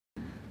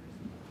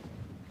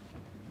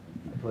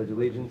pledge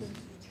allegiance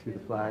to the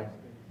flag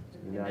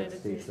of the United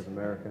States of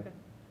America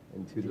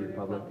and to the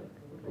republic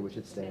for which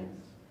it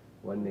stands,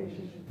 one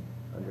nation,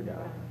 under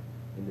God,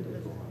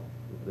 indivisible,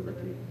 with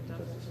liberty and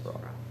justice for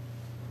all.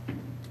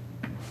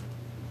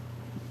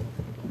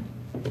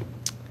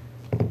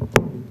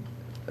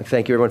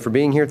 Thank you, everyone, for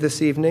being here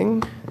this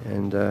evening.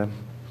 And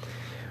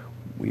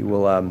we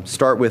will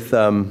start with,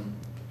 of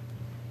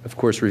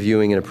course,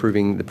 reviewing and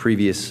approving the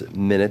previous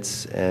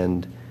minutes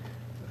and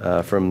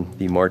from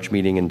the March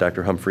meeting. And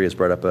Dr. Humphrey has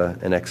brought up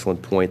an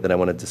excellent point that I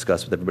want to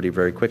discuss with everybody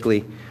very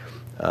quickly.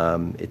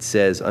 It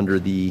says under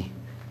the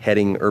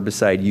heading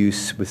herbicide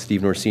use with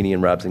Steve Norsini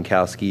and Rob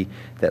Zinkowski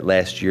that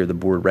last year the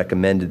board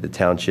recommended the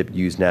township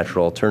use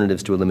natural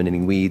alternatives to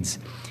eliminating weeds.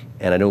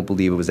 And I don't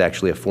believe it was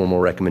actually a formal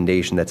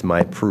recommendation. That's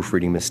my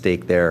proofreading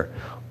mistake there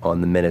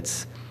on the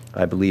minutes.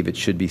 I believe it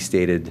should be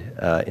stated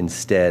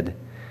instead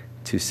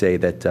to say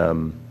that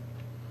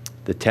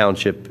the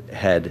township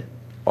had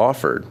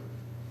offered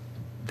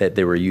that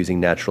they were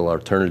using natural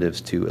alternatives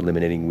to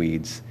eliminating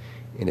weeds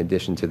in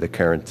addition to the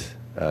current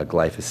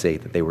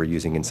glyphosate that they were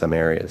using in some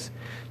areas.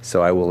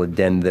 So I will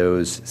addend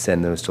those,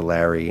 send those to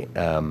Larry,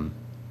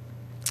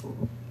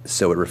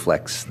 so it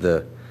reflects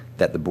that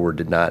the board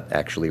did not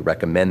actually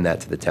recommend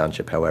that to the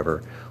township.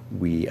 However,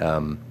 we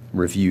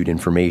reviewed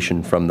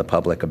information from the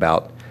public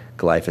about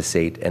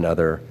glyphosate and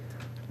other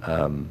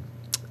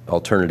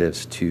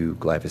alternatives to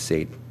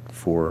glyphosate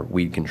for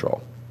weed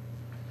control.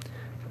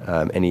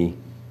 Any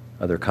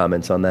other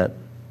comments on that?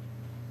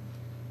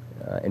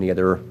 Any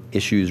other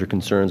issues or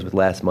concerns with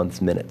last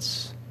month's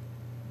minutes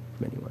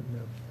from anyone? No.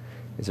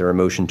 Is there a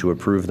motion to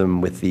approve them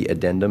with the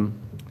addendum?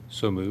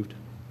 So moved.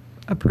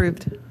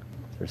 Approved. Is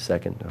there a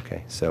second?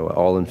 Okay, so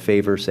all in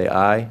favor say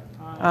aye.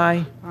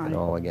 Aye. And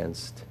all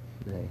against,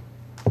 nay.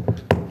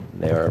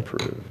 They are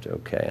approved.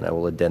 Okay, and I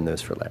will addend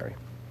those for Larry.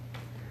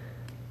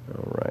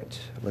 All right,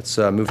 let's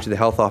move to the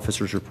health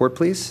officer's report,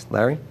 please.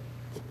 Larry?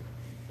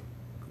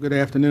 Good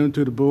afternoon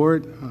to the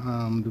board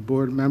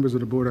members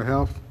of the Board of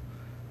Health.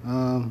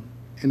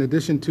 In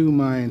addition to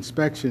my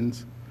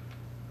inspections,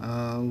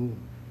 on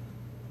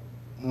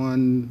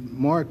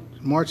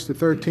March the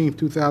 13th,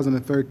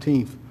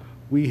 2013,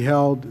 we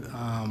held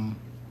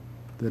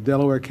the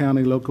Delaware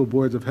County Local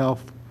Boards of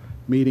Health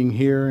meeting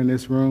here in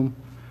this room.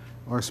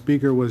 Our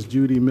speaker was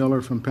Judy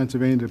Miller from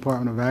Pennsylvania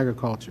Department of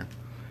Agriculture.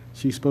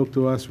 She spoke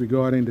to us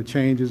regarding the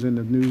changes in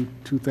the new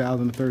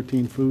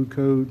 2013 food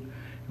code,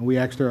 and we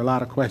asked her a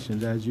lot of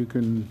questions, as you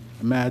can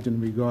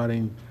imagine,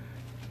 regarding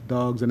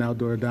dogs and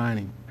outdoor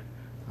dining.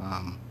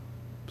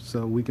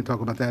 So we can talk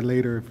about that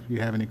later if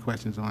you have any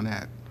questions on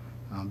that.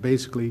 And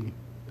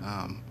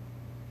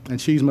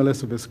she's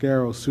Melissa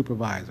Viscaro's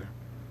supervisor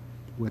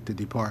with the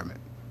department.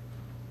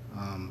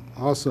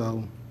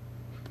 Also,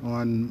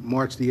 on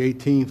March the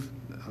 18th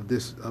of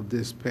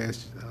this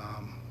past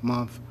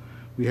month,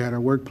 we had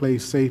our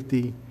workplace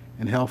safety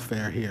and health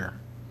fair here.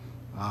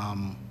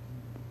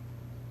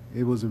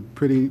 It was a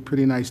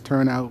pretty nice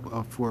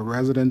turnout for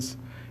residents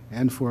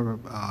and for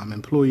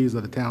employees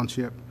of the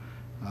township.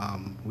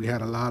 We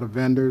had a lot of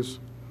vendors,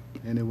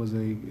 and it was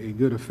a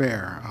good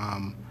affair.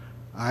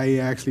 I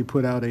actually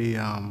put out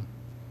a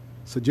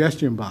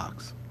suggestion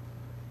box,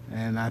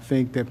 and I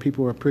think that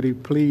people were pretty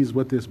pleased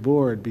with this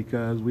board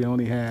because we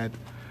only had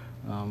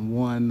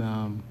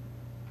one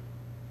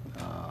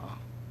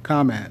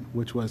comment,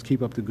 which was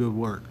keep up the good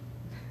work.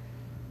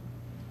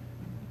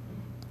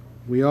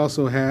 We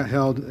also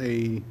held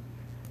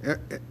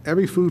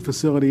every food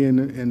facility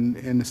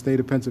in the state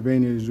of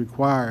Pennsylvania is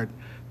required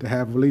to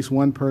have at least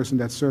one person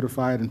that's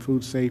certified in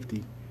food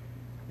safety,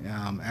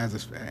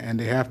 and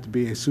they have to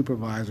be a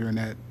supervisor in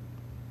that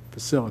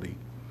facility.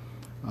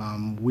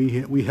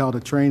 We held a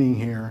training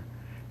here,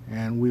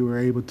 and we were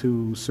able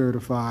to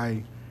certify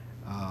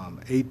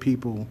 8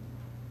 people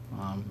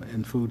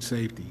in food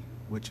safety,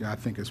 which I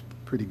think is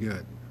pretty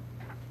good.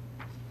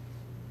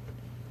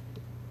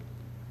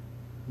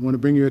 I want to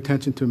bring your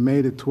attention to May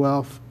the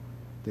 12th.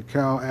 The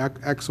Carol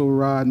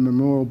Axelrod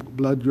Memorial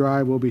Blood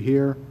Drive will be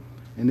here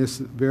in this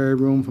very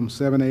room from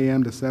 7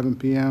 a.m. to 7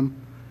 p.m.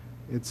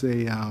 It's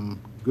a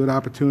good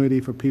opportunity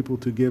for people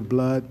to give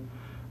blood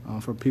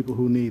for people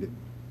who need it.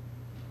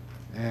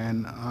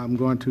 And I'm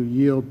going to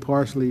yield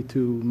partially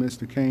to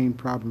Mr. Kane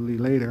probably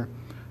later.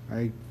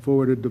 I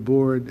forwarded the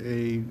board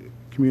a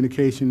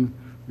communication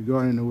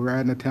regarding the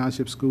Radnor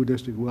Township School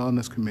District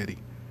Wellness Committee.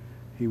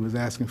 He was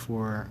asking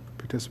for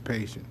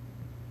participation.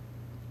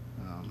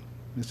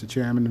 Mr.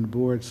 Chairman and the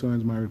board, so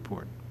ends my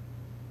report.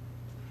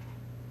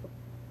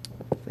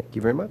 Thank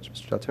you very much,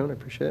 Mr. Taltone. I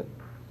appreciate it.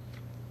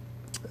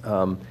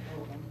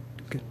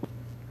 Good.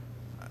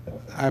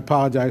 I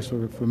apologize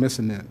for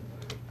missing that.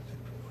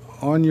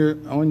 On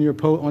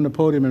the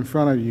podium in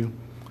front of you,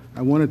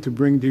 I wanted to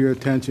bring to your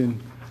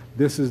attention,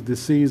 this is the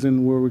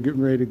season where we're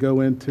getting ready to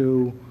go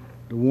into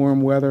the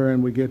warm weather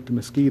and we get the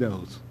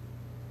mosquitoes.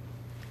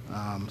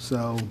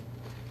 So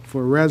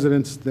for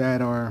residents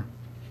that are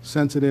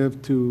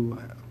sensitive to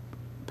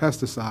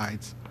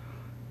pesticides,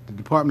 the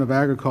Department of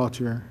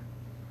Agriculture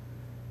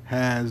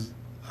has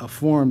a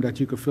form that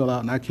you can fill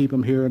out, and I keep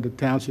them here in the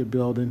township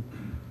building.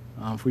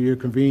 for your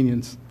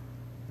convenience,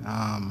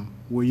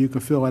 where you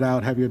can fill it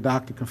out, have your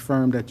doctor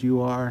confirm that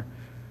you are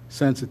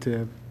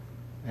sensitive,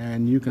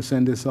 and you can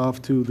send this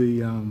off to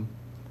the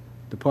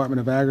Department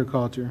of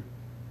Agriculture,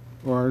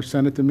 or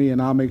send it to me,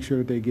 and I'll make sure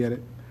that they get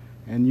it.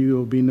 And you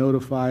will be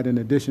notified, in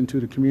addition to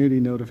the community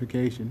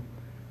notification,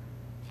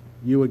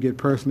 you will get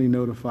personally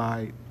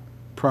notified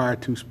prior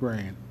to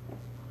spraying.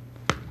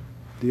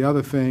 The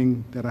other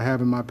thing that I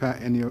have in my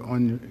on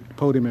your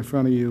podium in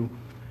front of you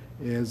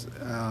is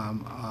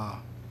a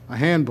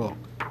handbook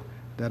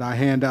that I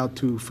hand out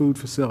to food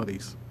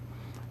facilities,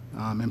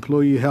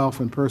 Employee Health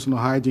and Personal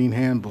Hygiene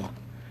Handbook.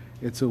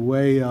 It's a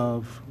way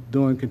of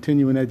doing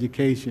continuing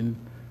education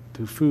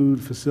to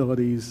food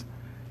facilities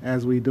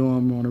as we do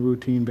them on a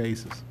routine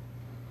basis.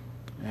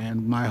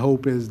 And my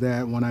hope is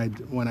that when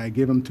I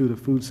give them to the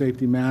food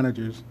safety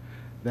managers,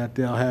 that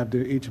they'll have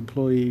each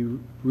employee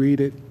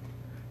read it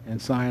and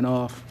sign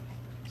off,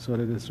 so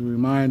that it's a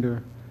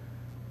reminder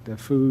that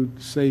food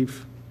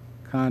safe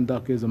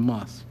conduct is a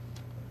must.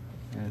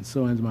 And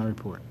so ends my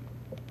report.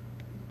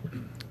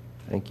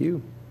 Thank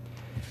you.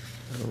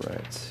 All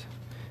right.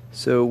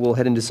 So we'll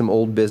head into some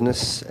old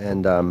business,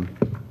 and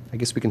I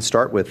guess we can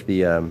start with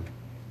a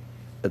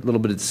little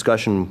bit of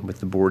discussion with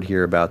the board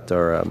here about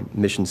our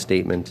mission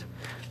statement.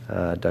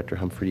 Dr.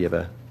 Humphrey, you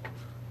have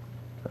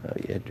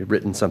you had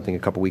written something a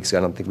couple weeks ago.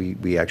 I don't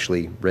think we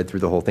actually read through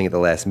the whole thing at the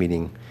last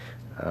meeting.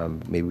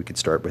 Maybe we could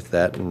start with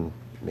that and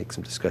make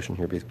some discussion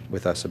here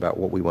with us about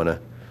what we want to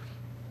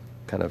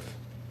kind of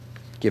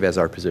give as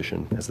our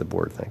position as the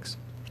board. Thanks.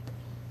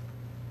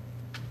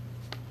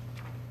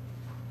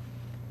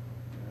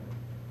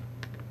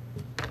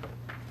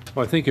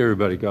 Well, I think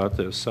everybody got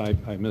this. I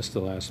missed the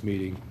last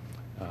meeting,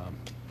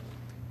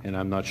 and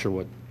I'm not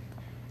sure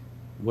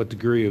what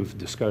degree of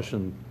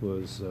discussion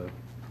was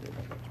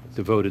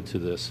devoted to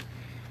this.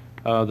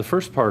 The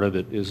first part of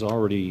it is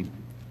already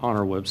on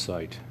our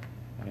website,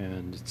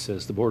 and it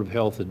says the Board of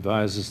Health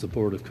advises the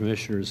Board of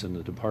Commissioners and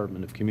the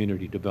Department of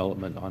Community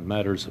Development on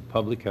matters of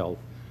public health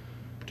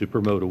to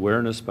promote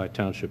awareness by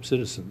township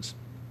citizens.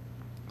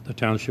 The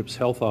township's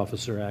health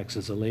officer acts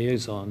as a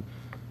liaison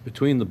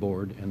between the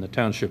board and the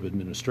township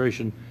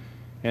administration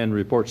and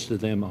reports to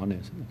them on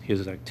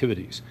his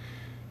activities.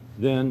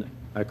 Then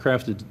I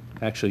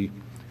actually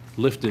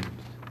lifted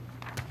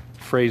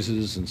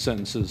phrases and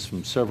sentences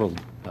from several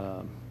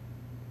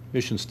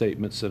mission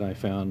statements that I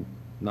found,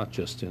 not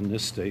just in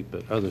this state,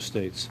 but other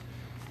states,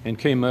 and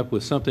came up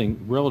with something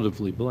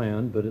relatively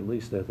bland, but at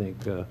least I think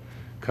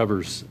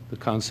covers the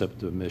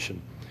concept of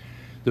mission.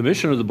 The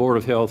mission of the Board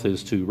of Health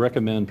is to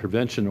recommend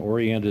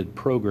prevention-oriented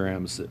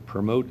programs that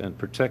promote and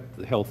protect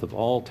the health of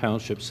all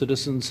township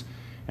citizens,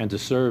 and to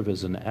serve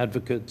as an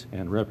advocate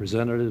and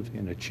representative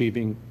in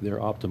achieving their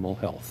optimal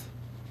health.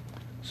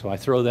 So I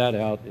throw that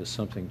out as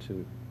something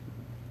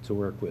to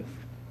work with.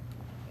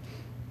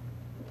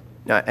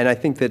 And I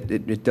think that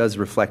it does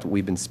reflect what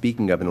we've been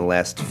speaking of in the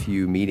last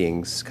few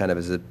meetings, kind of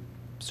as a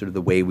sort of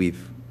the way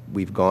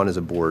we've gone as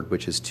a board,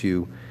 which is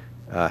to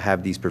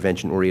have these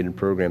prevention-oriented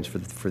programs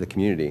for the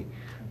community.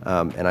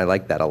 And I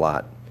like that a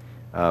lot.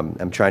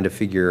 I'm trying to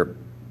figure,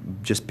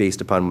 just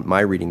based upon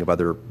my reading of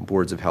other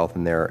boards of health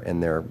and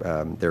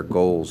their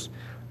goals,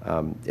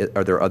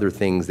 are there other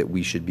things that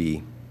we should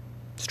be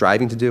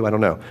striving to do? I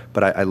don't know,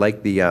 but I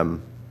like the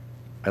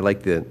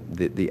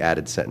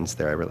added sentence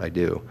there. I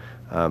do,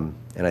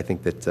 and I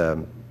think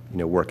that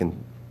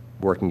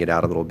working it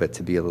out a little bit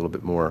to be a little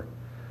bit more.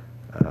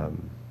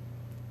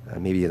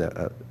 Maybe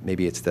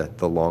it's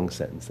the long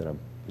sentence that I'm.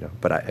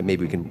 But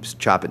maybe we can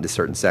chop it into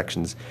certain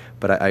sections.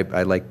 But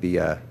I like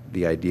the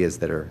ideas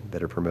that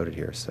are promoted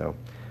here. So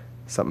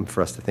something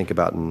for us to think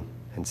about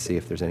and see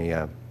if there's any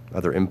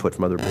other input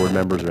from other board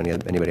members or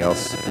anybody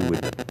else who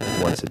would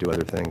want us to do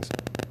other things.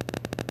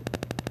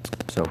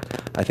 So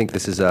I think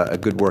this is a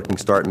good working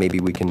start. Maybe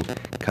we can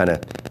kind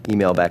of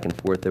email back and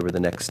forth over the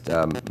next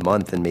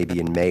month, and maybe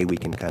in May we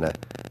can kind of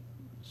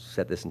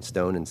set this in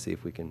stone and see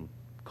if we can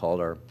call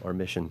it our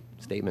mission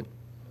statement.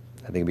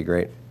 I think it'd be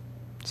great.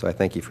 So I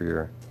thank you for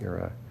your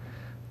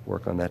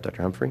work on that,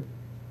 Dr. Humphrey.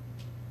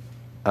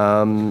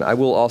 I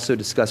will also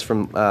discuss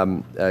from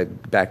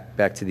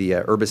back to the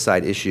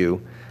herbicide issue,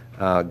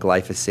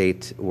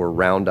 glyphosate, or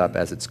Roundup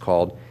as it's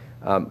called.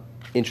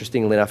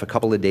 Interestingly enough, a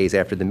couple of days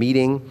after the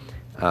meeting,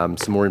 some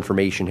more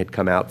information had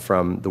come out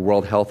from the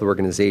World Health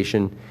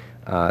Organization.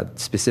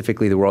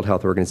 Specifically, the World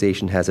Health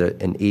Organization has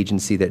an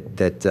agency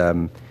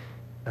that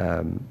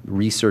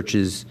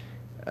researches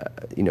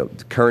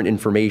current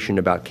information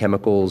about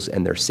chemicals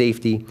and their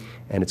safety,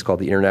 and it's called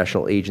the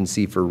International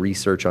Agency for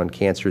Research on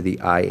Cancer, the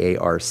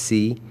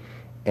IARC.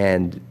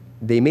 And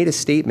they made a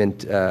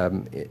statement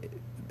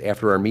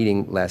after our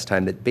meeting last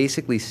time that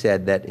basically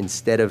said that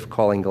instead of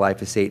calling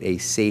glyphosate a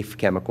safe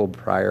chemical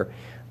prior,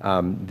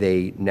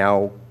 they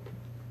now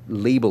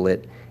label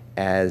it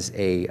as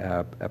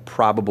a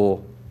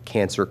probable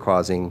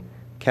cancer-causing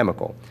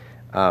chemical.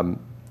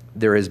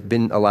 There has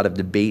been a lot of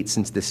debate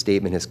since this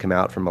statement has come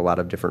out from a lot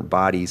of different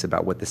bodies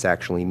about what this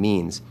actually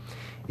means.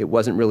 it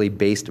wasn't really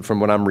based, from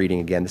what I'm reading,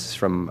 again, this is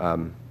from,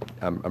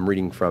 I'm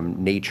reading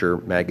from Nature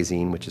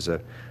magazine, which is a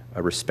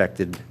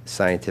respected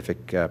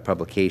scientific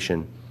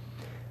publication.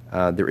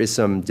 There is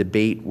some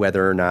debate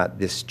whether or not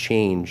this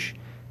change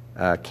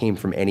came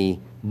from any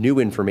new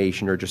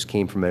information or just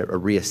came from a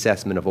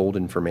reassessment of old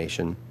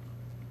information.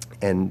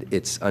 And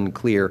it's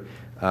unclear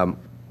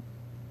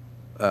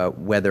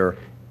whether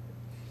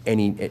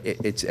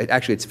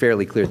it's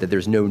fairly clear that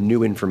there's no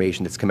new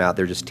information that's come out.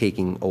 They're just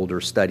taking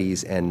older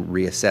studies and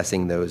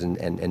reassessing those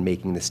and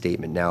making the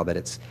statement now that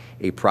it's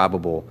a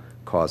probable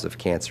cause of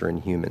cancer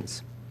in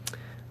humans.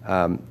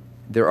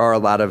 There are a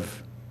lot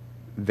of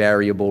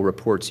variable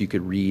reports you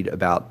could read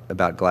about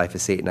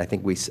glyphosate, and I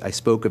think I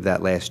spoke of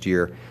that last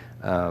year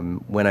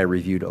when I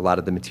reviewed a lot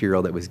of the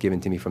material that was given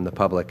to me from the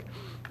public.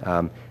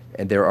 And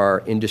there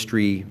are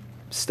industry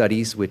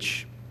studies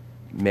which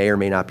may or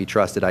may not be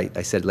trusted.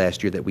 I said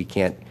last year that we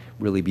can't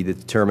really be the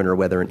determiner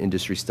whether an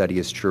industry study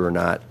is true or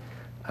not.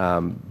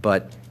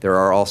 But there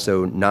are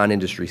also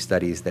non-industry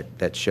studies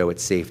that show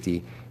its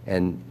safety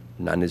and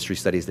non-industry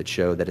studies that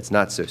show that it's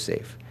not so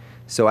safe.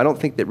 So I don't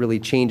think that really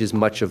changes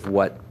much of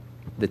what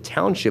the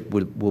township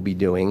will be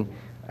doing.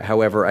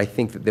 However, I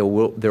think that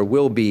there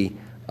will be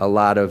a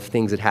lot of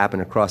things that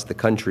happen across the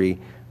country,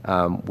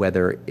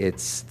 whether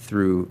it's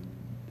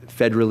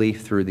federally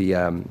through the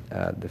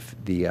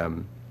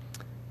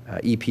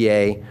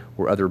EPA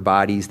or other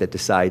bodies that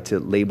decide to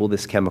label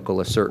this chemical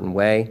a certain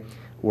way,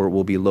 or it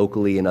will be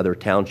locally in other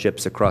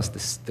townships across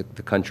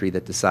the country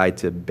that decide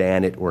to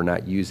ban it or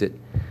not use it.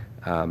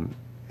 And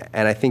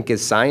I think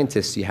as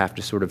scientists, you have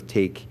to sort of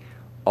take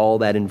all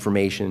that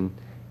information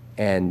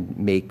and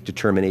make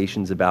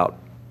determinations about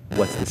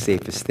what's the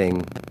safest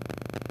thing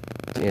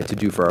to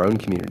do for our own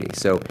community.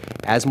 So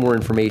as more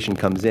information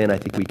comes in, I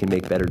think we can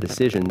make better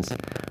decisions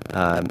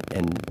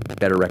and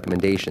better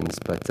recommendations.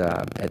 But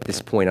at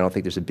this point, I don't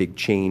think there's a big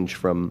change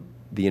from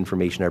the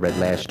information I read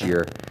last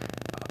year,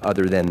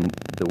 other than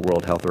the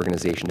World Health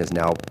Organization has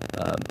now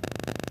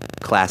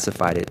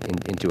classified it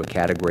into a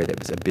category that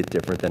was a bit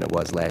different than it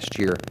was last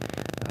year.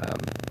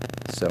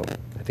 So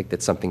I think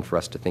that's something for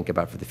us to think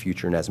about for the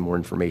future, and as more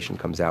information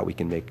comes out, we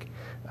can make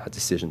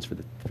decisions for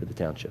the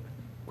township.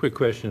 Quick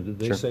question, did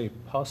they Sure. say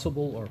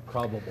possible or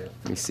probable?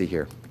 Let me see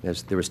here.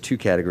 There was two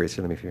categories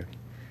here. Let me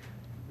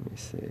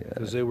see.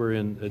 Because they were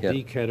in a yeah.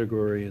 D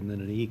category and then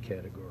an E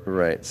category.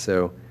 Right.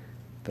 So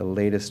the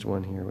latest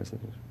one here was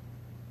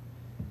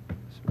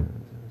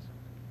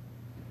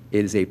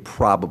it is a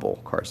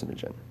probable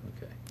carcinogen.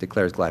 Okay.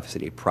 Declares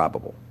glyphosate a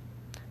probable.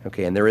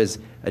 Okay, and there is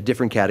a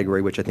different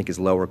category which I think is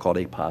lower called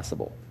a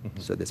possible.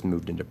 So this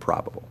moved into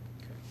probable.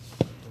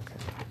 Okay.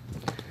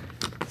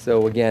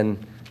 So again,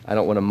 I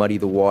don't want to muddy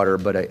the water,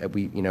 but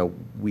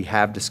we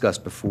have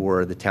discussed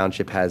before. The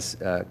township has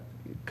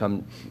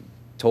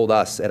told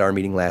us at our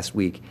meeting last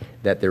week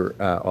that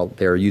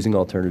they're using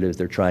alternatives,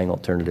 they're trying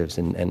alternatives,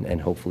 and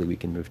hopefully we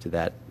can move to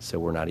that so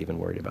we're not even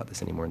worried about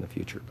this anymore in the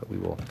future. But we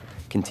will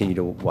continue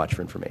to watch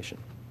for information.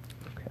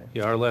 Okay.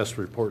 Yeah, our last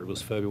report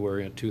was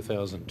February in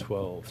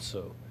 2012,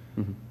 so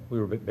we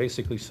were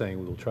basically saying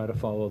we will try to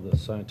follow the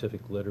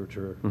scientific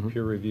literature,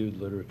 peer-reviewed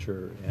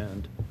literature,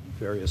 and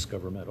various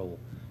governmental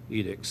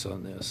edicts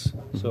on this.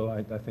 So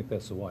I think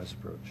that's a wise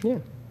approach. Yeah,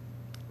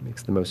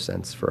 makes the most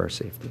sense for our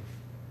safety.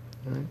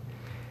 All right.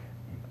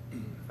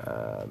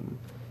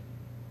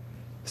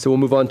 So we'll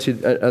move on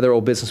to other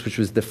old business, which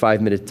was the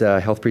 5-minute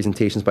health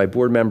presentations by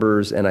board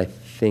members, and I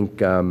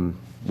think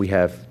we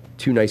have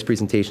 2 nice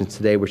presentations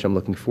today, which I'm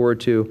looking forward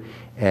to.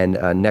 And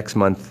next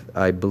month,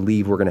 I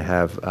believe we're going to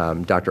have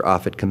Dr.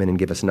 Offit come in and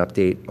give us an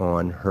update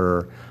on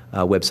her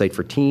website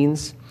for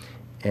teens.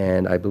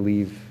 And I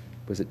believe,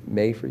 was it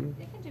May for you?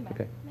 They can do May.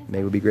 Okay,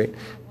 May would be great. Lung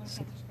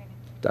cancer screening.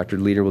 Dr.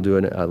 Leader will do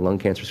a lung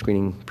cancer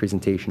screening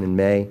presentation in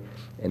May.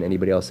 And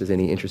anybody else has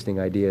any interesting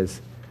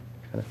ideas?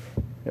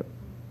 Yep.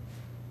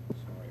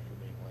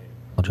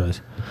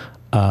 Apologize.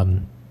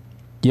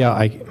 Yeah,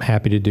 I'm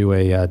happy to do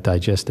a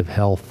digestive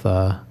health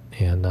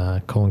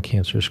and colon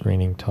cancer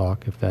screening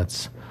talk if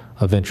that's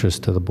of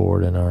interest to the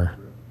board and our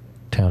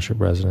township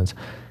residents.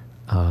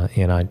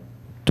 And I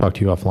talk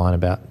to you offline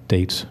about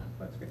dates.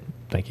 That's great.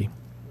 Thank you.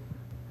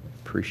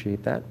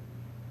 Appreciate that.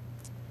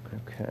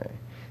 Okay.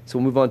 So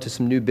we'll move on to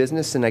some new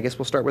business, and I guess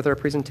we'll start with our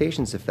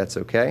presentations if that's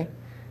okay.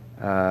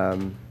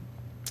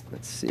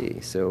 Let's see.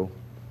 So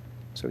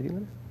you,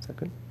 Linda? Is that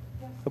good?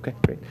 Yes. Okay,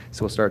 great.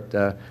 So we'll start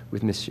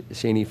with Ms.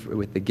 Shaney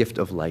with the gift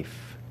of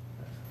life.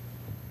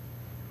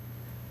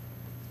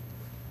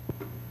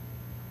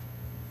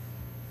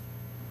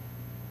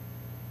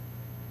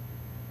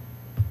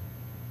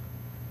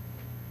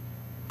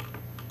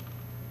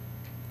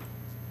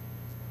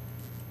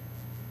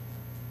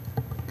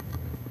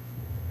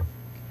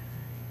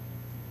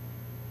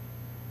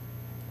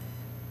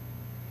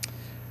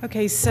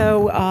 Okay,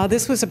 so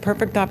this was a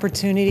perfect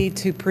opportunity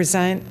to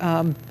present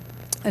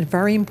a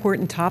very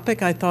important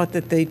topic I thought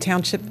that the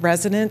township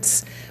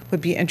residents would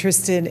be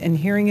interested in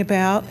hearing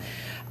about.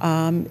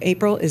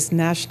 April is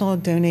National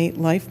Donate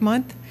Life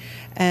Month,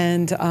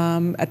 and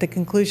at the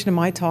conclusion of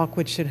my talk,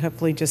 which should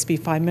hopefully just be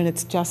 5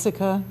 minutes,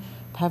 Jessica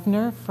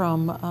Pevner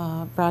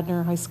from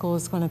Radnor High School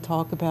is going to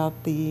talk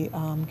about the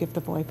Gift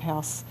of Life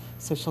House,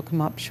 so she'll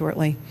come up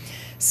shortly.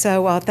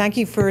 So thank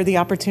you for the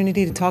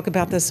opportunity to talk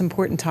about this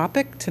important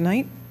topic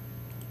tonight.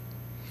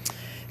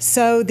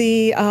 So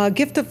the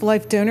Gift of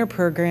Life Donor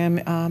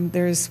Program,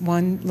 there's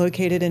one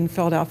located in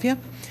Philadelphia.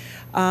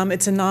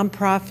 It's a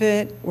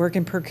nonprofit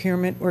organ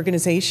procurement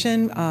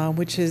organization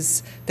which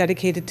is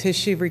dedicated to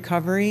tissue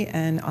recovery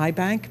and eye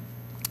bank.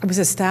 It was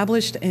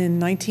established in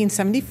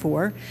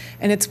 1974,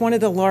 and it's one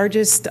of the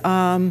largest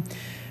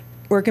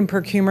organ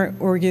procurement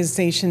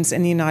organizations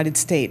in the United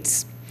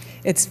States.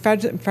 It's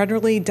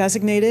federally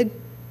designated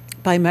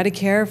by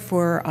Medicare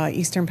for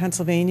Eastern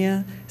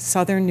Pennsylvania,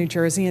 Southern New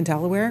Jersey, and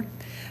Delaware.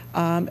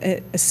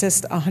 It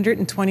assists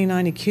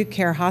 129 acute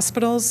care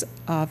hospitals,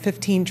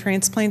 15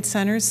 transplant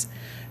centers,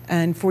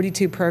 and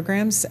 42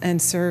 programs,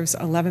 and serves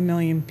 11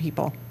 million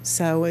people.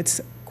 So it's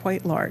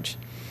quite large.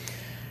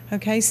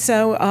 Okay,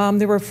 so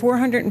there were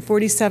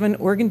 447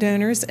 organ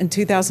donors in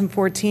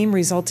 2014,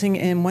 resulting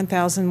in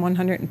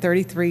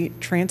 1,133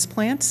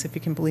 transplants, if you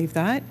can believe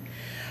that.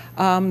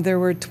 There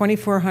were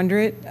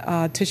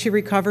 2,400 tissue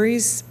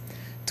recoveries,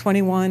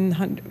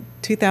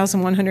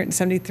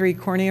 2,173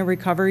 cornea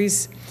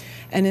recoveries,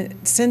 and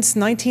since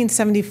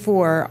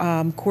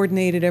 1974,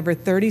 coordinated over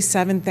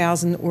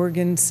 37,000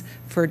 organs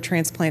for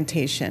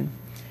transplantation,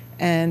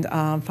 and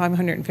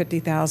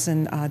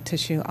 550,000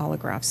 tissue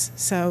allografts.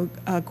 So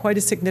quite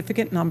a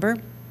significant number,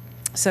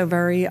 so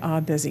very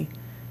busy.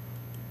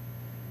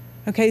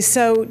 Okay,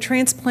 so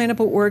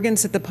transplantable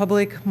organs that the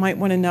public might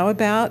want to know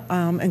about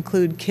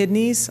include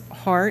kidneys,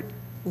 heart,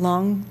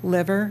 lung,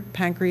 liver,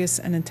 pancreas,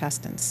 and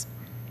intestines.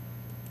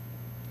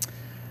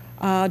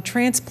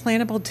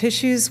 Transplantable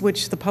tissues,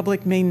 which the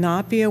public may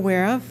not be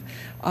aware of,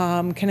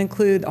 can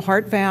include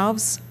heart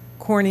valves,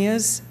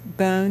 corneas,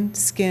 bone,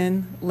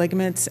 skin,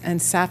 ligaments, and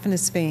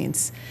saphenous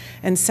veins.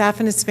 And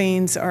saphenous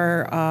veins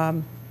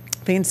are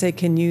veins they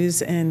can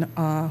use in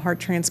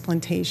heart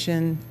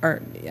transplantation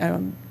or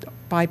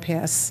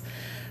bypass,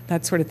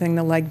 that sort of thing,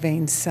 the leg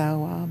veins,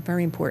 so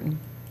very important.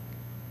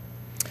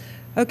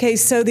 Okay,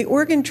 so the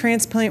organ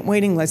transplant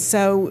waiting list.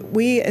 So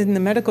we in the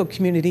medical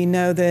community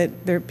know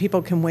that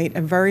people can wait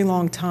a very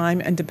long time,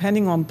 and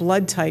depending on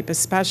blood type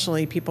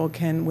especially, people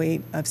can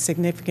wait a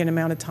significant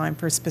amount of time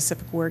for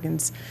specific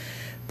organs.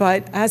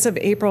 But as of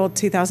April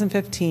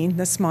 2015,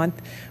 this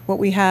month, what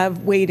we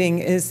have waiting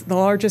is the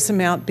largest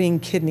amount being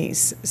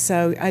kidneys.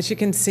 So as you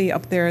can see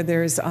up there,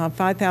 there's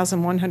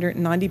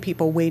 5,190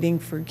 people waiting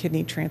for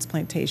kidney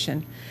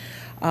transplantation.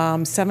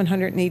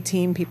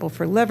 718 people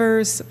for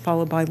livers,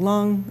 followed by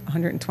lung,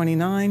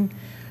 129,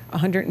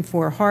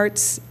 104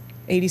 hearts,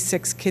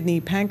 86 kidney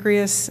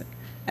pancreas,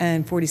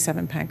 and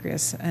 47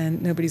 pancreas.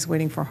 And nobody's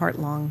waiting for heart,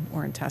 lung,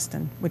 or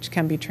intestine, which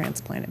can be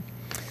transplanted.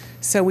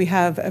 So we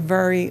have a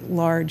very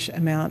large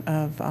amount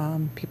of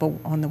people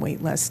on the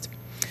wait list.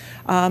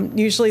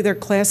 Usually they're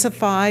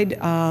classified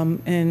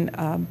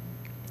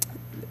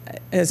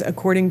as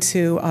according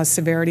to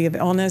severity of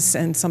illness,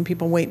 and some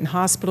people wait in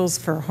hospitals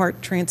for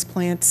heart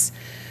transplants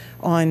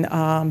on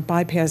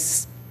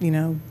bypass,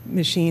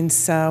 machines.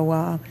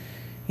 So,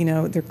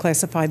 they're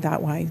classified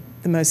that way.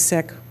 The most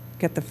sick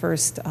get the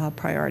first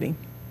priority.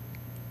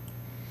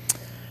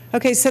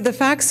 Okay, so the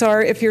facts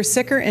are, if you're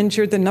sick or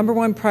injured, the number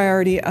one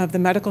priority of the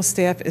medical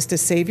staff is to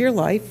save your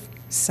life.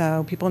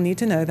 So people need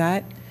to know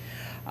that.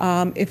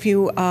 If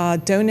you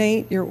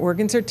donate your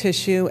organs or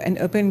tissue, an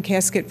open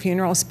casket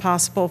funeral is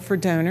possible for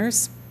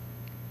donors.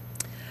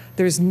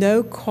 There's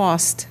no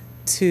cost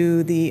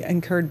to the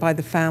incurred by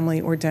the family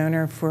or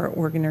donor for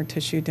organ or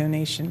tissue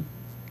donation.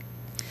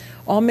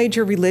 All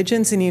major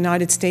religions in the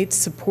United States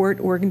support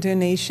organ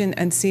donation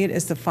and see it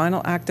as the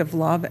final act of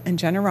love and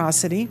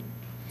generosity.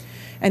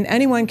 And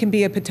anyone can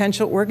be a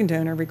potential organ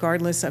donor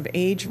regardless of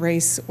age,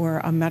 race, or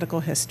a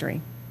medical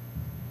history.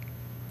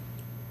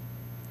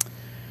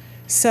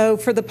 So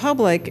for the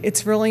public,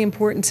 it's really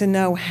important to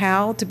know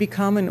how to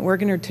become an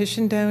organ or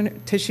tissue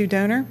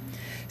donor.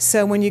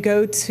 So when you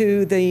go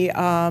to the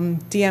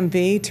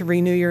DMV to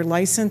renew your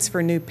license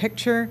for a new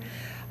picture,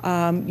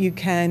 you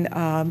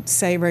can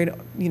say right,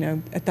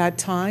 at that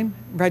time,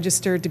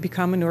 register to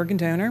become an organ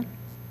donor.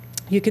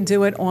 You can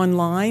do it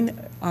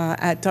online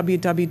at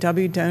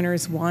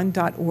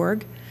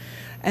www.donors1.org.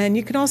 And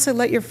you can also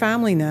let your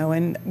family know.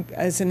 And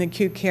as an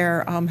acute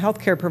care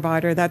healthcare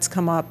provider, that's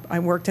come up. I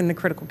worked in the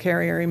critical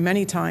care area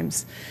many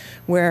times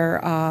where,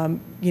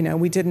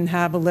 we didn't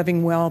have a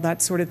living will,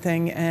 that sort of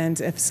thing. And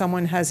if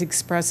someone has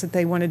expressed that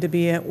they wanted to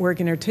be an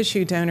organ or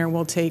tissue donor,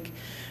 we'll take,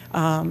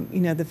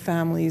 the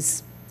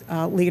family's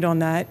lead on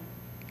that.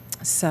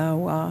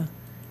 So,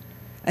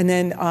 and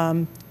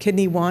then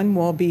Kidney One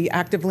will be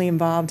actively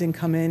involved and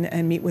come in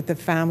and meet with the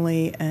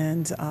family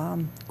and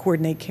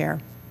coordinate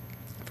care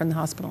from the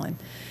hospital end.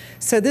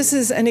 So this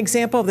is an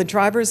example of the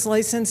driver's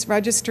license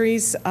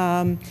registries.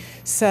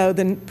 So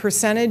the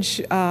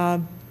percentage,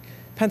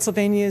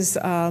 Pennsylvania's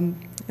in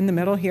the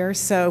middle here.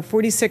 So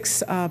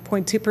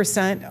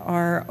 46.2%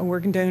 are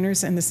organ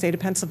donors in the state of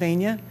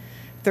Pennsylvania,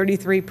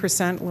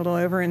 33%, a little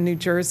over, in New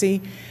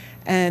Jersey.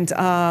 and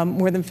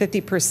more than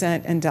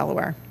 50% in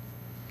Delaware.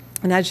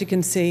 And as you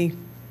can see,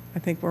 I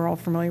think we're all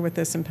familiar with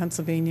this in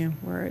Pennsylvania,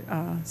 where it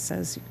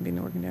says you can be an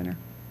organ donor.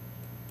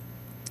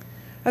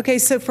 Okay,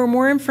 so for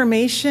more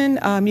information,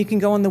 you can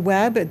go on the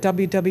web at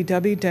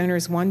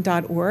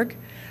www.donors1.org.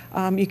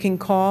 You can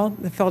call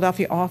the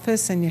Philadelphia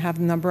office, and you have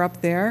the number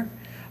up there.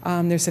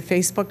 There's a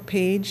Facebook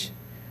page,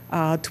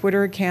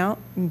 Twitter account.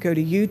 You can go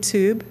to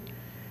YouTube,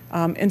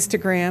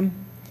 Instagram,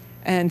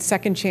 and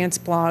Second Chance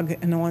blog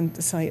and on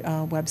the site,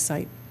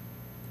 website.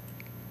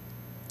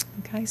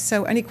 Okay,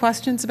 so any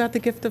questions about the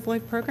Gift of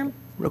Life program?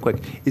 Real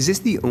quick, is this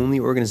the only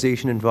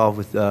organization involved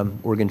with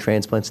organ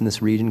transplants in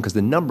this region? Because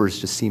the numbers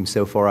just seem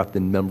so far off, the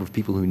number of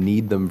people who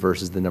need them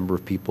versus the number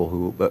of people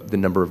who, the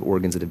number of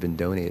organs that have been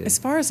donated. As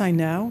far as I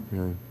know,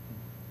 Really?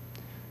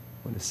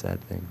 What a sad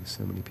thing. There's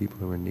so many people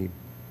who are in need.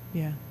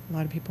 yeah, a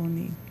lot of people in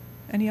need.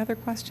 Any other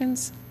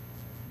questions?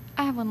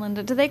 I have one,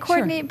 Linda. Do they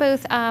coordinate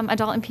both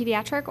adult and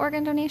pediatric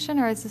organ donation,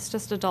 or is this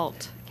just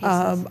adult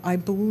cases? I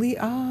believe,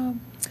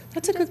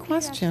 that's a good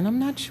question. I'm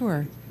not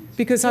sure.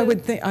 Because I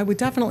would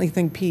definitely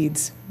think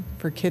peds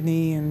for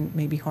kidney and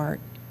maybe heart.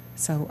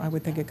 So I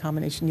would think a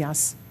combination,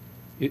 yes.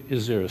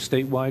 Is there a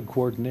statewide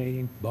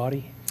coordinating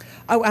body?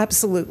 Oh,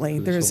 absolutely.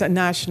 There's a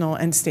national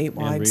and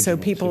statewide. So regional,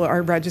 people too.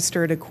 are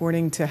registered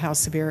according to how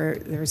severe.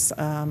 There's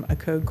a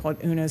code called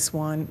UNOS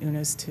 1,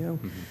 UNOS 2.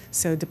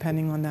 So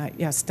depending on that,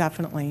 yes,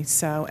 definitely.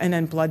 So, and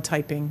then blood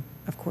typing,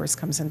 of course,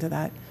 comes into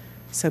that.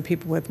 So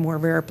people with more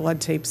rare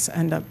blood types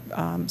end up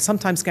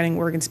sometimes getting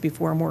organs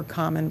before more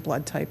common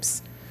blood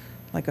types,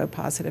 like O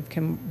positive,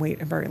 can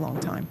wait a very long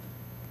time.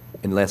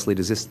 And lastly,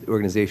 does this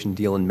organization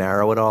deal in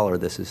marrow at all, or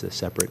this is a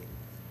separate?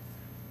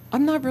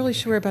 I'm not really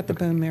sure about the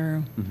bone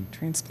marrow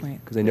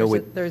transplant. Because I know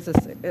There's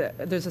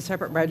a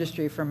separate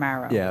registry for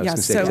marrow. Yeah, I was Yes, going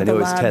to say, so 'cause I know the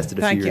it was lab- tested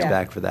a few thank years you.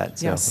 back for that,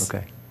 so, Yes.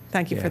 okay.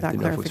 Thank you for that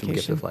didn't know if it was from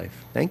Gift clarification. of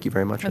Life. Thank you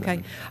very much for that.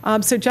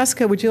 Okay. So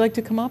Jessica, would you like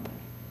to come up?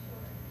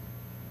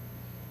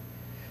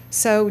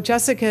 So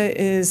Jessica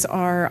is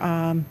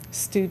our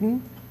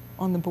student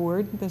on the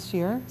board this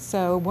year.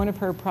 So one of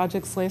her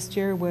projects last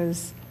year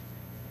was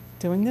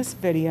doing this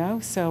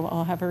video, so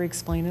I'll have her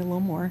explain it a little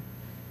more.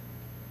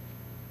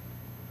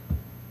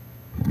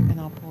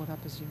 And I'll pull it up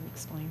as you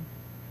explain.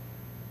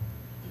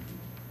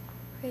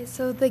 Okay,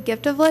 so the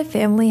Gift of Life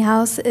Family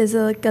House is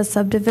like a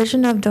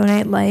subdivision of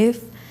Donate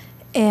Life,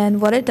 and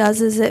what it does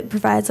is it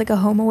provides like a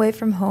home away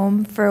from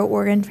home for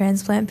organ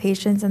transplant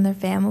patients and their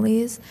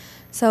families.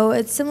 So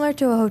it's similar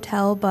to a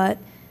hotel, but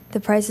the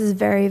price is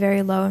very,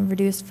 very low and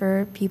reduced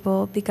for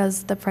people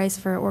because the price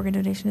for organ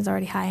donation is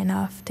already high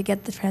enough to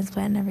get the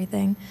transplant and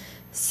everything.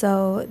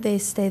 So they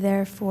stay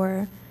there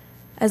for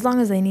as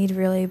long as they need,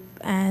 really,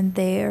 and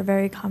they are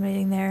very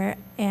accommodating there.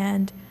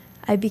 And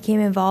I became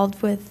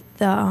involved with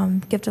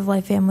the Gift of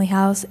Life Family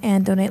House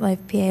and Donate Life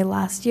PA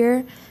last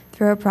year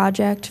through a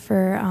project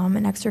for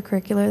an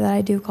extracurricular that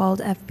I do called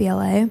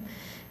FBLA.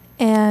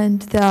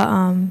 And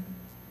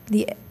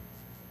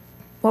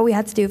what we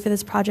had to do for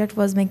this project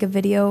was make a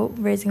video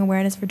raising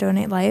awareness for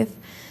Donate Life.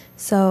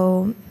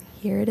 So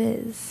here it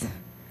is.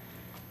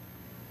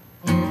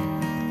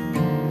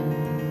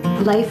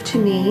 Life to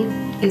me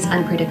is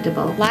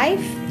unpredictable.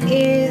 Life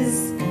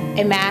is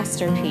a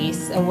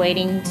masterpiece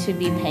awaiting to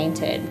be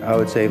painted. I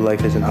would say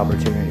life is an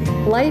opportunity.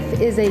 Life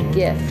is a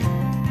gift.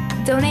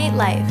 Donate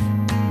Life.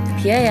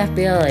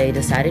 PAFBLA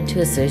decided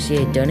to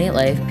associate Donate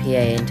Life PA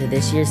into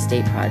this year's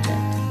state project.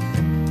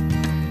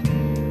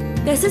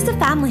 This is the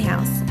Family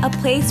House, a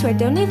place where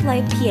Donate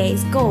Life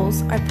PA's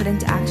goals are put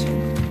into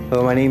action.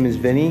 Hello, my name is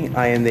Vinny.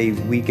 I am the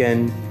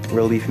weekend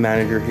relief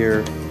manager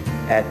here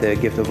at the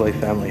Gift of Life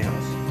Family House.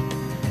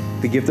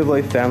 The Gift of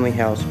Life Family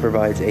House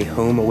provides a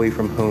home away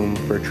from home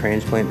for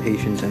transplant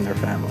patients and their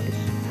families.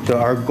 So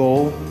our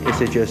goal is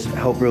to just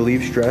help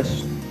relieve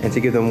stress and to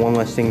give them one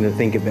less thing to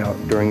think about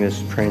during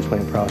this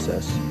transplant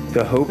process.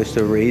 The hope is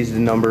to raise the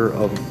number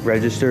of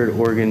registered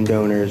organ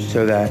donors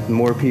so that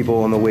more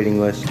people on the waiting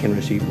list can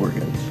receive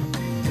organs.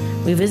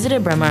 We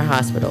visited Bryn Mawr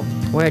Hospital,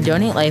 where a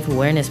Donate Life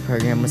awareness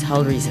program was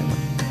held recently.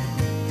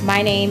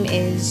 My name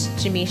is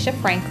Jamisha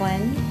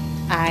Franklin.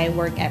 I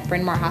work at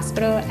Bryn Mawr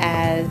Hospital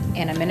as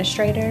an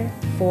administrator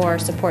for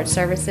support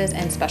services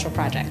and special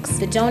projects.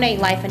 The Donate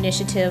Life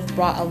initiative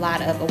brought a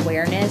lot of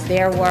awareness.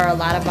 There were a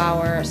lot of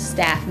our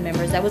staff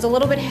members that was a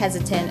little bit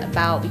hesitant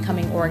about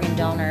becoming organ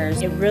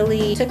donors. It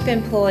really took the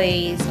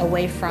employees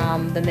away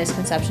from the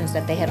misconceptions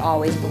that they had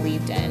always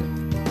believed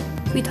in.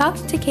 We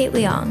talked to Kate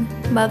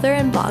Leong, mother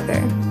and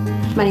blogger.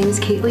 My name is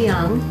Kate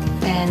Leong,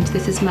 and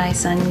this is my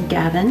son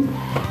Gavin.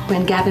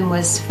 When Gavin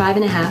was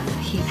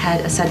 5.5, he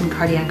had a sudden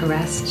cardiac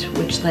arrest,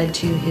 which led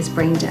to his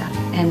brain death.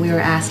 And we were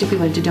asked if we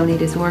wanted to donate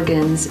his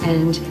organs,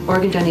 and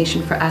organ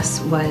donation for us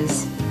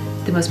was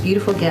the most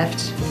beautiful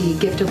gift. The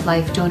Gift of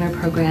Life donor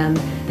program,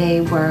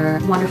 they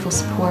were wonderful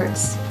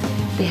supports.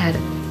 They had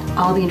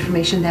all the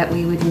information that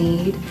we would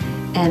need,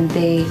 and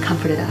they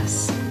comforted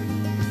us.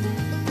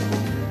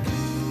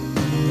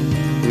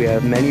 We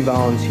have many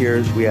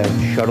volunteers, we have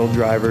shuttle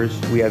drivers,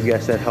 we have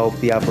guests that help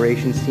the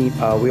operations team.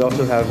 We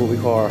also have what we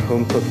call our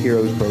Home Cook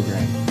Heroes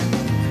program.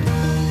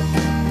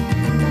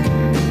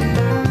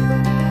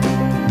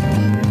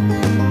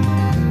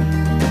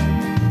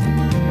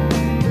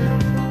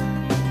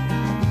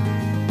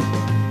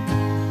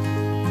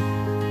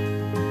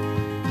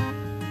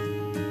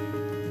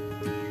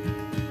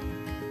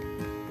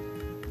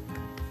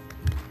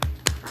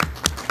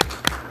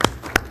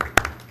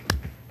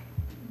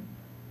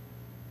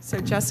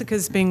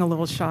 Jessica's being a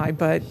little shy,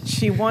 but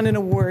she won an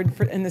award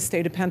in the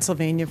state of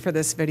Pennsylvania for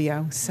this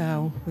video,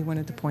 so we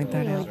wanted to point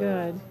that out.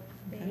 Good.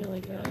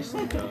 Really good.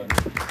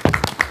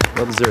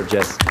 Well deserved,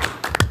 Jess. Do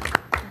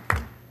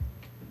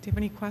you have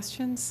any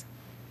questions?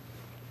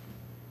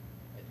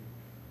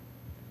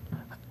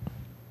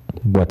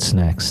 What's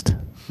next?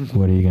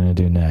 What are you going to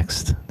do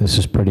next? This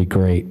is pretty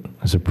great.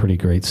 It's a pretty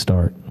great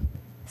start.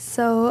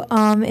 So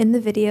in the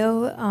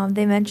video,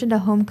 they mentioned a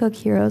Home Cook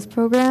Heroes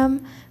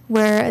program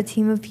where a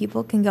team of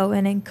people can go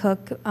in and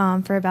cook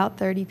for about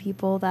 30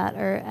 people that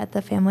are at the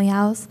family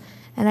house.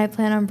 And I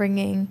plan on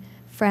bringing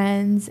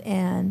friends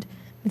and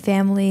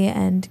family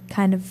and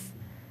kind of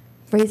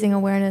raising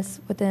awareness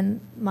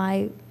within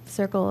my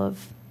circle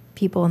of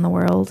people in the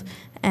world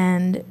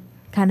and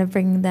kind of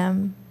bringing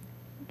them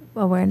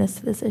awareness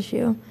to this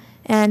issue.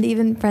 And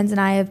even friends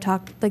and I have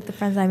talked, like the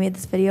friends I made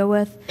this video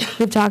with,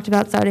 we've talked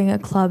about starting a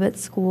club at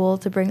school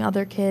to bring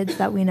other kids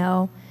that we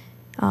know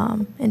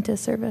into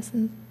service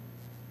and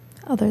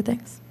other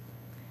things.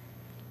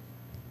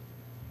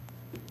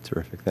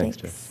 Terrific. Thanks,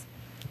 Jess.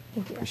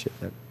 Thank you. Appreciate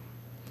that.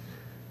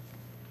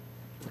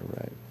 All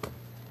right.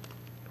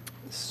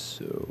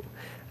 So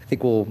I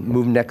think we'll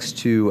move next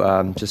to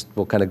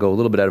we'll kind of go a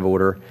little bit out of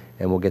order,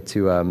 and we'll get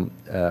to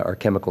our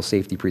chemical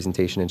safety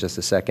presentation in just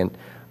a second.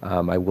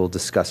 I will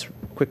discuss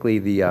quickly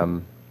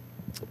the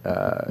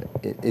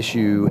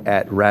issue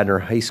at Radnor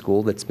High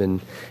School that's been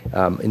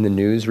in the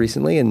news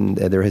recently, and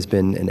there has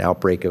been an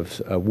outbreak of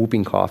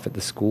whooping cough at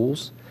the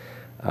schools,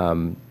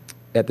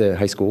 at the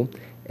high school,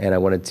 and I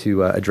wanted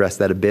to address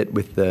that a bit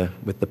with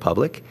the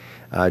public,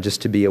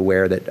 just to be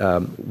aware that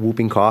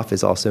whooping cough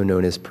is also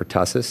known as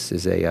pertussis,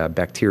 is a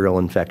bacterial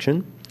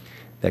infection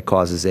that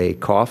causes a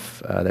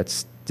cough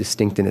that's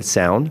distinct in its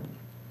sound,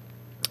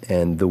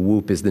 and the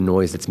whoop is the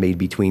noise that's made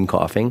between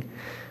coughing.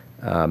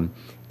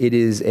 It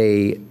is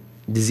a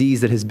disease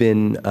that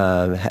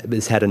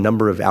has had a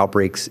number of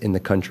outbreaks in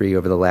the country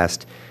over the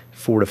last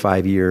 4 to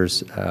 5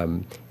 years,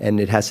 and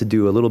it has to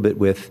do a little bit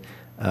with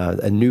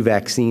a new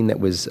vaccine that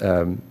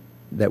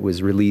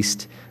was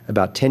released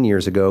about 10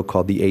 years ago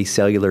called the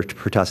acellular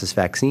pertussis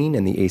vaccine,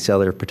 and the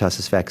acellular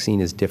pertussis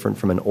vaccine is different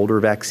from an older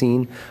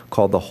vaccine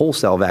called the whole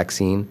cell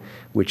vaccine,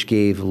 which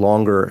gave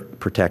longer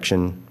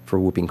protection for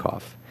whooping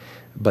cough.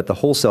 But the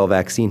whole cell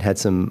vaccine had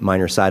some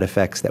minor side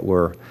effects that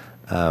were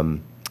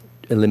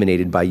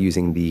eliminated by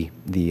using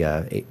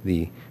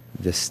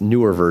this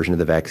newer version of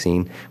the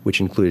vaccine,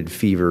 which included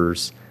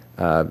fevers,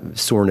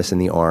 soreness in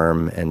the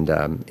arm, and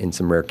in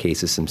some rare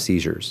cases, some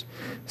seizures.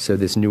 So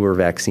this newer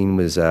vaccine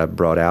was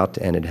brought out,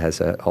 and it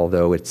has,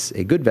 although it's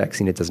a good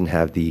vaccine, it doesn't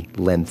have the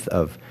length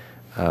of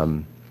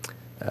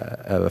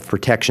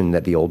protection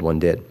that the old one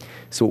did.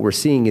 So what we're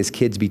seeing is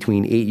kids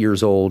between 8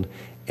 years old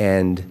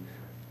and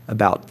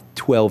about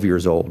 12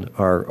 years old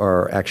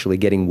are actually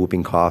getting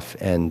whooping cough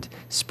and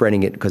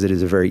spreading it because it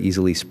is a very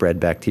easily spread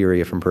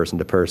bacteria from person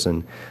to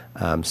person.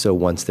 So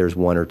once there's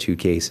 1 or 2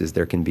 cases,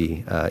 there can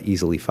be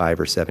easily 5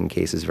 or 7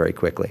 cases very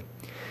quickly.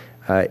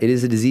 It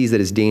is a disease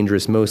that is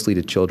dangerous mostly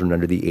to children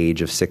under the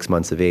age of 6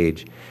 months of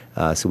age,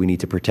 so we need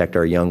to protect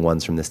our young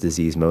ones from this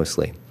disease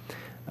mostly.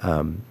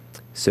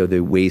 So the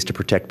ways to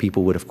protect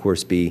people would, of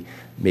course, be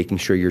making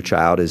sure your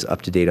child is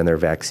up to date on their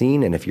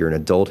vaccine, and if you're an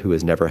adult who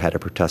has never had a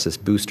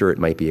pertussis booster, it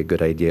might be a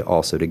good idea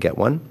also to get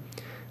one.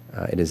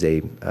 It is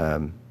a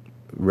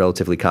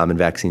relatively common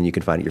vaccine you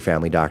can find at your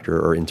family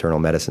doctor or internal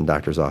medicine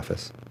doctor's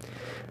office.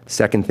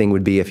 Second thing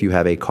would be if you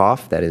have a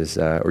cough that is,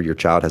 or your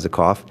child has a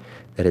cough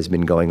that has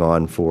been going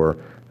on for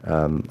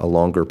a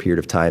longer period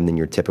of time than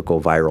your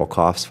typical viral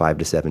coughs, 5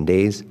 to 7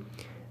 days.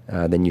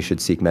 Then you should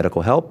seek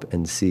medical help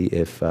and see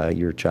if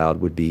your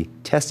child would be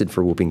tested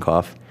for whooping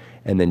cough,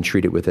 and then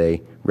treat it with a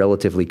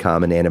relatively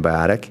common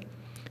antibiotic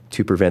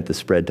to prevent the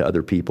spread to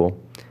other people,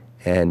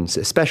 and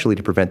especially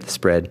to prevent the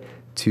spread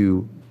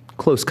to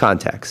close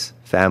contacts,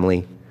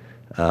 family,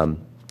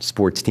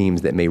 sports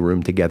teams that may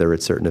room together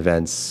at certain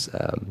events,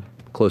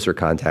 closer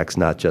contacts,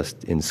 not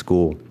just in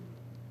school.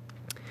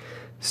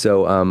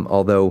 So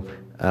although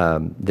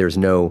there's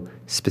no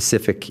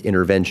specific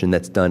intervention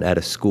that's done at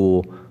a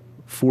school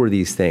for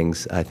these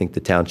things, I think the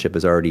township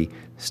has already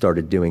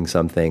started doing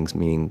some things,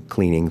 meaning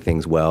cleaning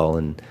things well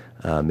and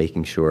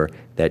making sure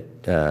that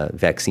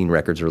vaccine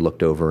records are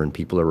looked over and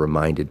people are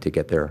reminded to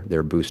get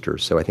their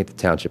boosters. So I think the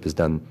township has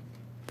done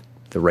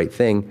the right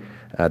thing.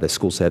 The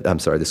school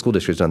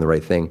district has done the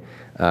right thing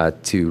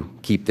to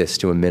keep this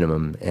to a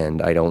minimum.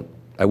 And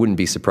I wouldn't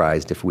be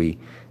surprised if we,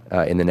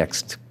 in the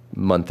next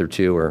month or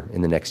two or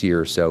in the next year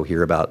or so,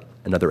 hear about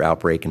another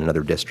outbreak in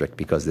another district,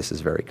 because this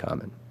is very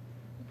common.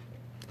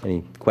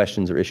 Any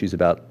questions or issues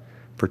about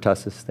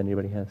pertussis that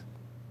anybody has?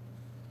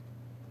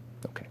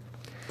 Okay.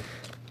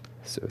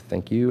 So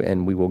thank you,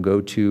 and we will go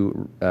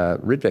to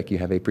Ridvik. You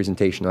have a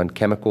presentation on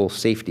chemical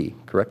safety,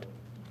 correct?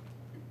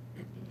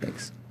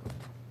 Thanks.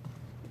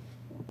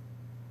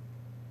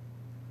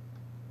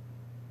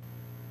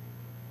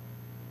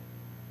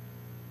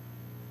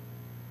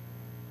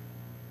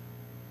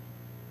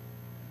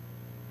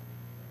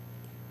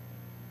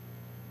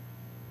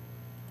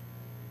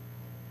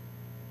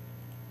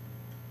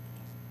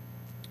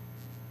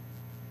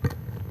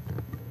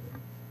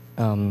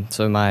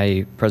 So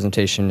my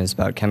presentation is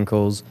about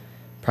chemicals,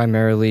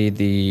 primarily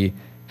the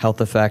health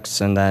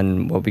effects and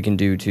then what we can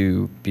do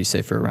to be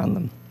safer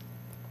around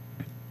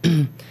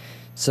them.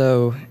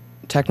 So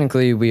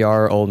technically we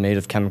are all made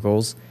of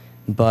chemicals,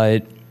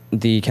 but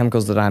the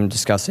chemicals that I'm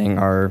discussing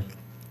are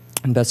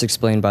best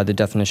explained by the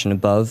definition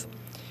above.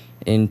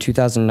 In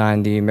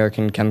 2009, the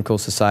American Chemical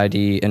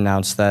Society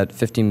announced that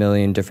 50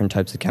 million different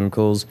types of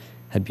chemicals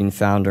had been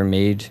found or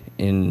made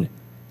in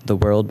the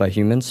world by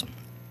humans.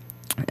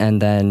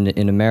 And then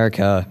in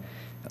America,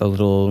 a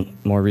little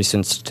more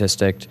recent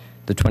statistic,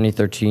 the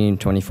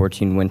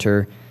 2013-2014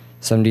 winter,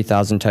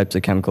 70,000 types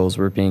of chemicals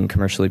were being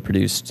commercially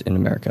produced in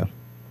America.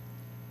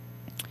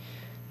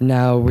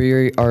 Now,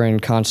 we are in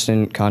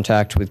constant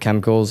contact with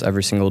chemicals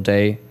every single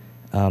day.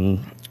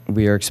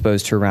 We are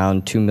exposed to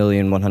around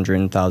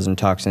 2,100,000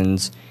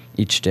 toxins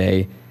each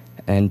day,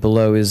 and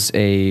below is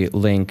a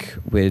link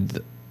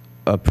with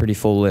a pretty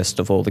full list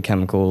of all the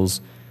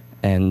chemicals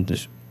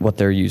and what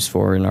they're used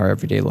for in our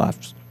everyday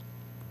lives.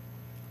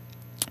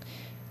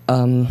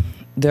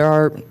 There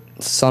are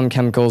some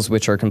chemicals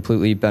which are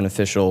completely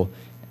beneficial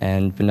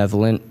and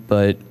benevolent,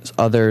 but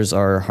others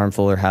are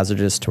harmful or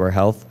hazardous to our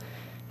health.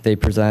 They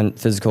present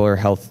physical or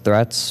health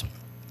threats,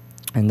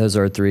 and those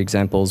are 3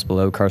 examples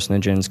below: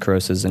 carcinogens,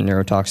 corrosives, and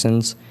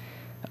neurotoxins.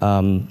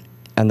 And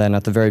then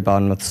at the very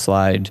bottom of the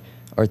slide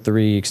are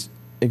 3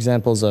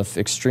 examples of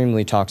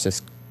extremely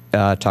toxic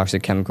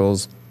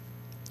chemicals.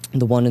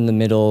 The one in the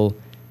middle,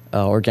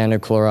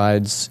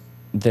 organochlorides,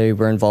 they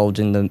were involved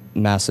in the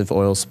massive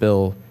oil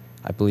spill.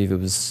 I believe it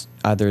was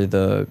either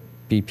the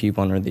BP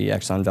one or the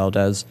Exxon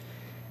Valdez.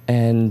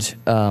 And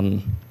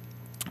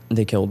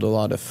they killed a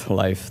lot of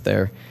life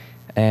there.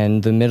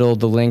 And the middle,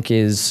 the link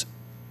is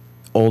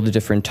all the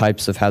different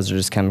types of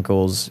hazardous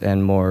chemicals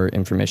and more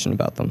information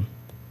about them.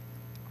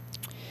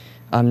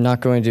 I'm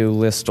not going to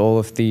list all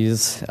of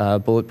these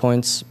bullet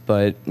points,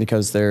 but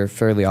because they're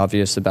fairly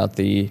obvious about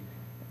the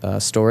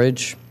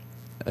storage,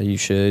 you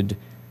should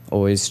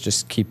always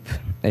just keep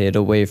it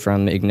away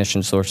from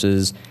ignition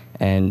sources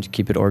and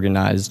keep it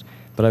organized.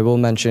 But I will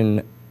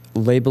mention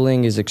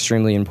labeling is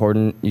extremely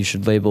important. You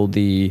should label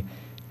the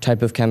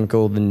type of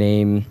chemical, the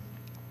name,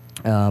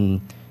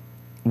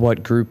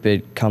 what group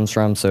it comes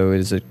from, so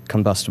is it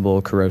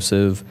combustible,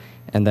 corrosive,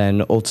 and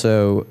then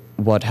also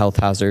what health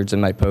hazards it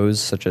might pose,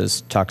 such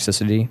as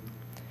toxicity.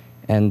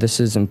 And this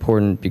is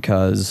important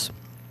because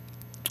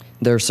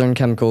there are certain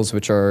chemicals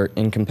which are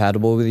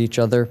incompatible with each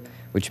other,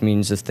 which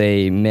means if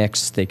they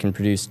mix, they can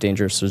produce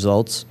dangerous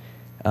results.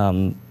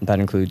 That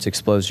includes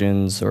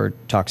explosions or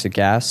toxic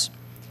gas.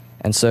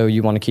 And so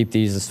you want to keep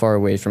these as far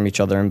away from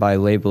each other, and by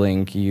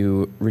labeling,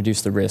 you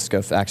reduce the risk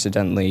of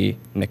accidentally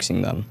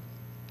mixing them.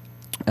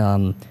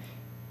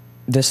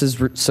 This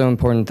is so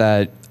important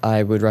that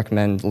I would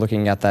recommend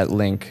looking at that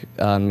link.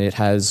 It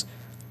has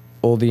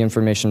all the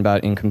information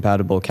about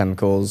incompatible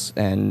chemicals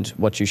and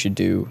what you should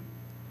do.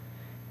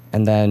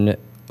 And then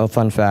a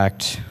fun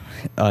fact,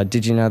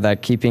 did you know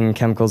that keeping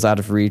chemicals out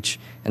of reach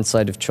and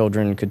sight of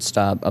children could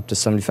stop up to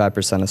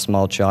 75% of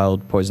small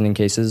child poisoning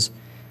cases?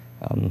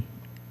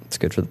 It's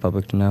good for the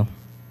public to know.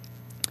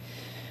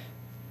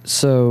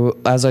 So,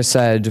 as I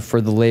said, for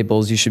the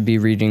labels, you should be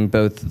reading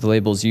both the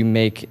labels you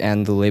make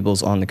and the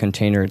labels on the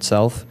container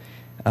itself.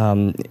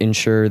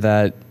 Ensure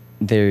that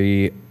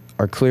they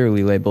are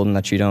clearly labeled and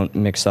that you don't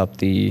mix up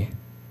the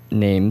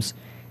names,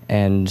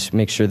 and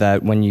make sure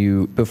that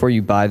before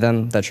you buy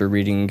them, that you're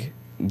reading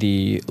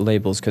the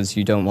labels, because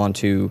you don't want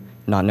to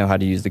not know how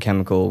to use the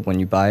chemical when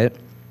you buy it.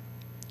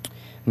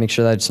 Make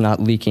sure that it's not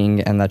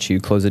leaking and that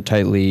you close it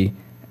tightly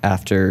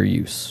after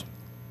use.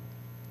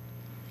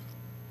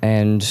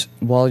 And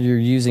while you're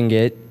using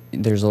it,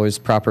 there's always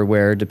proper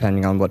wear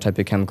depending on what type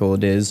of chemical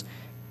it is.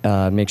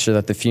 Make sure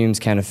that the fumes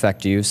can't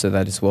affect you so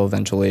that it's well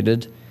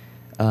ventilated.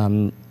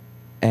 And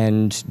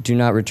do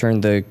not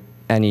return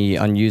any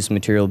unused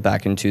material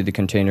back into the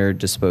container,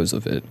 dispose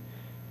of it.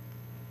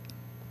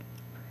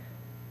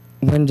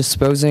 When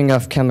disposing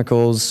of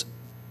chemicals,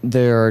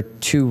 there are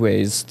 2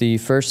 ways. The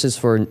first is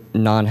for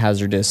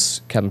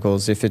non-hazardous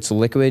chemicals. If it's a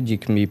liquid, you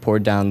can be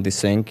poured down the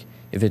sink.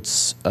 If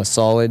it's a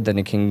solid, then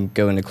it can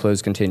go in a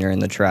closed container in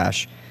the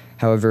trash.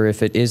 However,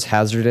 if it is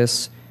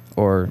hazardous,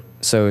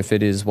 if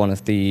it is one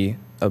of the,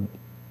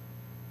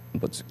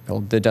 what's it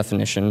called, the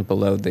definition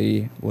below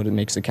what it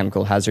makes a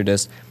chemical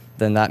hazardous,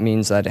 then that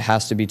means that it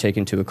has to be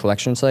taken to a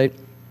collection site,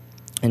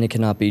 and it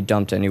cannot be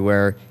dumped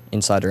anywhere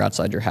inside or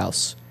outside your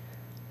house.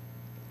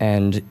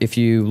 And if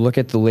you look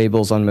at the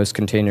labels on most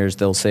containers,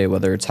 they'll say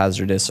whether it's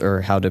hazardous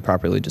or how to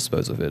properly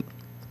dispose of it.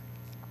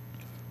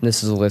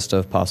 This is a list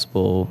of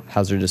possible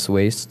hazardous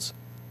wastes,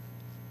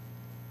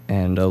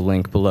 and a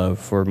link below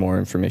for more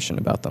information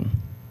about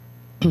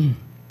them.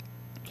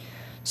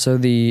 So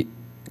the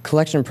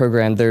collection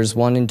program, there's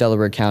one in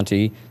Delaware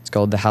County. It's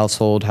called the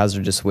Household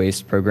Hazardous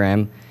Waste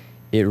Program.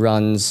 It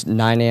runs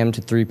 9 a.m.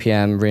 to 3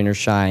 p.m., rain or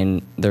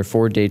shine. There are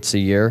 4 dates a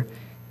year,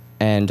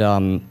 and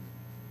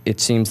it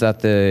seems that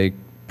the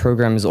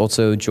program is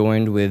also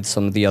joined with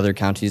some of the other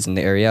counties in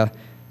the area,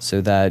 so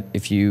that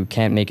if you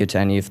can't make it to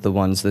any of the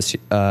ones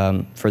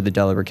for the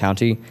Delaware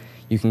County,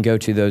 you can go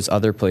to those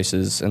other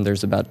places, and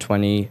there's about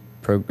 20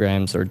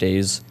 programs or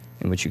days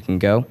in which you can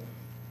go.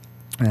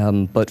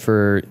 But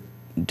for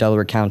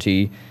Delaware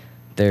County,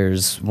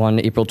 there's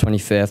one April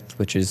 25th,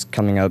 which is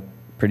coming up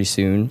pretty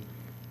soon.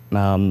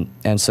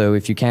 And so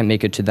if you can't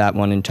make it to that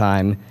one in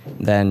time,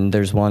 then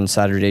there's one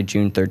Saturday,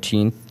 June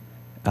 13th.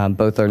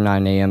 Both are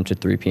 9 a.m. to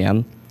 3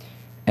 p.m.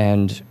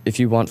 And if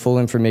you want full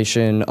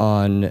information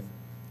on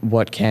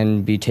what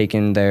can be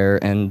taken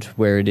there and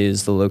where it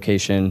is, the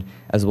location,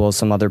 as well as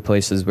some other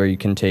places where you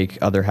can take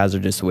other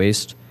hazardous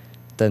waste,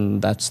 then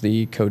that's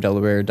the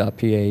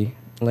codelaware.pa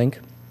link.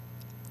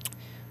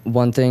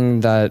 One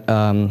thing that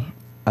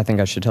I think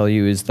I should tell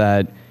you is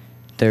that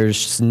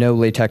there's no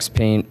latex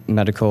paint,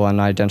 medical,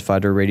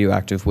 unidentified, or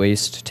radioactive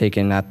waste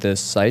taken at this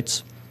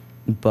site,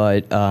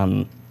 but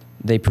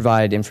they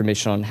provide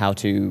information on how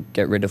to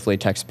get rid of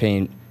latex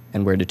paint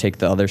and where to take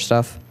the other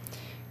stuff.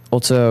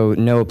 Also,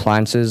 no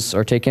appliances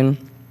are taken,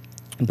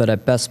 but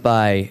at Best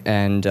Buy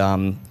and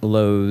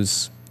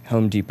Lowe's,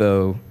 Home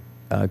Depot,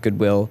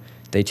 Goodwill,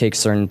 they take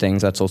certain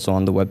things. That's also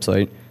on the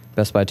website.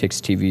 Best Buy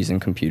takes TVs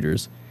and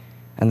computers.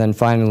 And then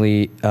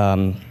finally,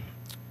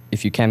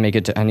 if you can't make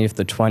it to any of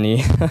the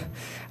 20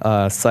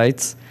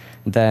 sites,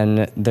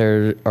 then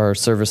there are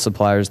service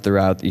suppliers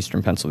throughout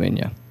eastern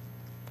Pennsylvania.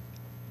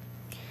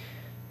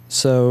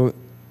 So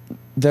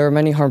there are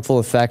many harmful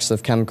effects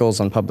of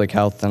chemicals on public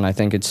health, and I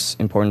think it's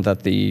important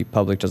that the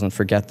public doesn't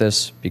forget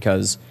this,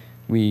 because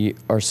we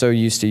are so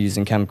used to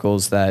using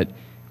chemicals that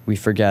we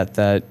forget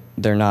that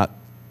they're not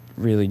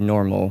really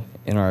normal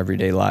in our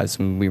everyday lives,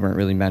 and we weren't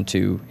really meant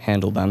to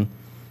handle them.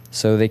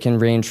 So they can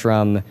range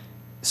from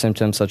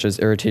symptoms such as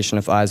irritation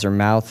of eyes or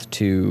mouth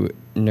to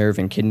nerve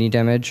and kidney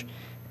damage,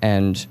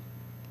 and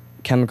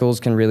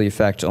chemicals can really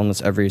affect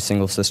almost every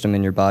single system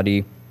in your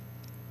body.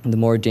 The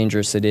more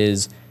dangerous it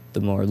is, the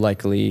more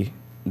likely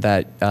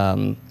that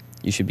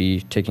you should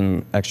be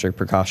taking extra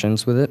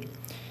precautions with it.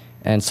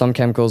 And some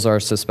chemicals are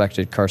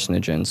suspected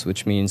carcinogens,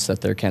 which means that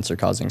they're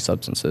cancer-causing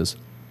substances.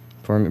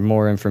 For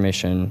more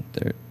information,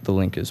 the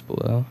link is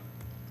below.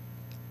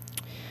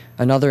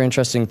 Another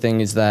interesting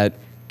thing is that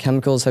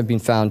chemicals have been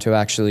found to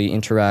actually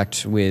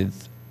interact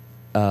with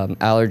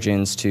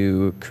allergens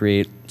to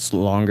create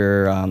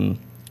longer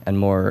and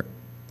more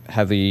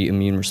heavy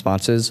immune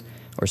responses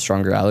or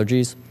stronger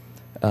allergies.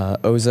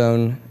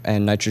 Ozone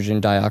and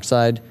nitrogen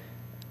dioxide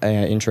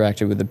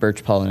interacted with the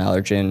birch pollen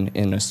allergen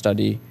in a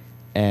study,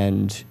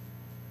 and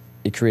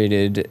it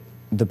created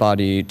the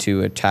body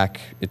to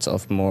attack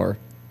itself more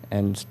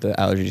and the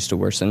allergies to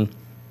worsen.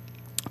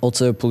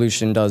 Also,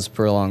 pollution does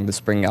prolong the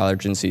spring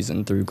allergen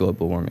season through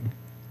global warming.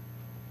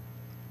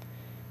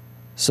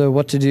 So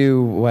what to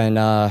do when,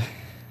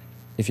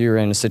 if you're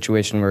in a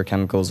situation where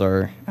chemicals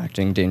are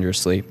acting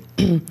dangerously?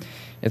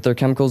 If there are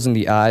chemicals in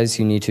the eyes,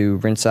 you need to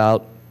rinse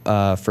out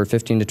for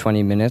 15 to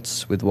 20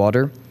 minutes with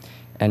water.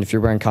 And if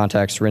you're wearing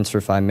contacts, rinse for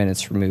 5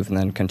 minutes, remove, and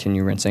then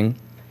continue rinsing.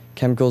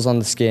 Chemicals on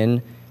the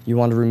skin, you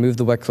want to remove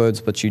the wet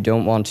clothes, but you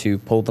don't want to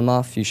pull them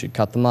off. You should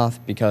cut them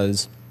off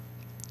because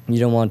you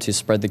don't want to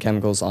spread the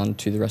chemicals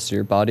onto the rest of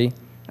your body,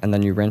 and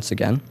then you rinse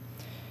again.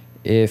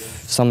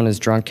 If someone has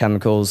drunk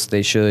chemicals,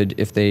 they should,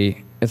 if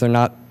they're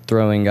not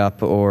throwing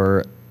up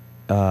or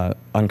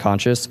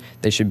unconscious,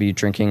 they should be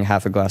drinking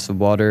half a glass of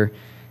water.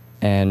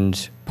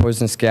 And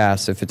poisonous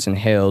gas, if it's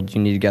inhaled,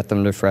 you need to get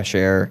them to fresh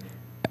air,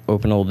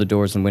 open all the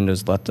doors and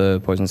windows, let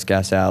the poisonous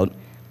gas out.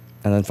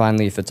 And then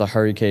finally, if it's a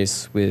hurry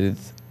case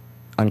with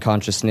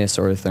unconsciousness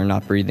or if they're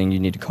not breathing, you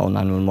need to call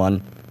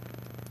 911.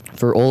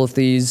 For all of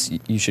these,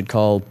 you should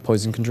call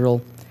poison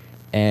control,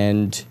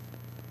 and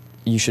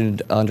you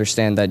should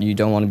understand that you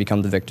don't want to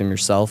become the victim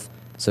yourself.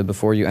 So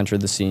before you enter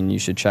the scene, you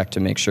should check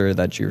to make sure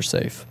that you're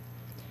safe.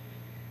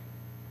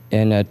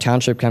 In a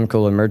township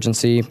chemical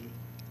emergency,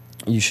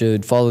 you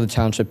should follow the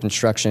township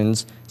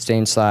instructions, stay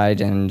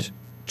inside, and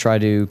try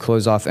to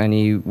close off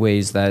any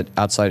ways that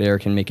outside air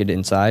can make it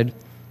inside,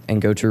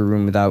 and go to a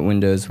room without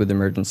windows with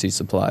emergency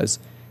supplies.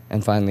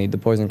 And finally, the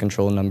poison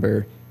control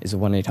number is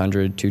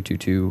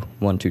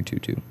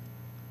 1-800-222-1222.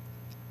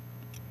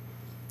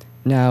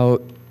 Now,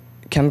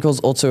 chemicals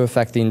also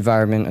affect the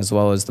environment as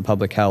well as the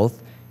public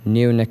health.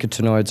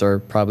 Neonicotinoids are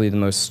probably the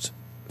most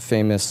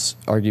famous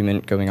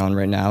argument going on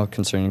right now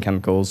concerning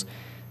chemicals.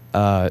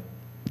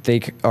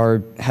 They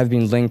have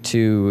been linked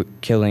to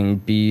killing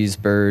bees,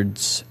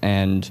 birds,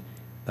 and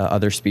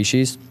other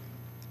species,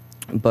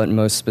 but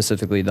most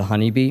specifically the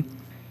honeybee,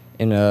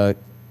 in a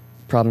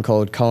problem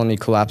called colony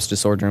collapse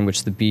disorder, in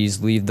which the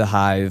bees leave the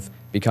hive,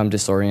 become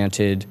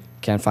disoriented,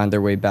 can't find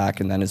their way back,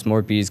 and then as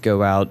more bees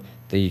go out,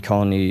 the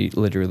colony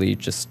literally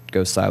just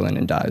goes silent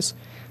and dies.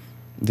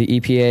 The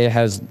EPA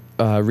has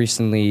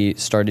recently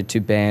started to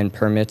ban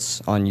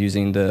permits on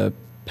using the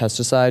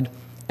pesticide,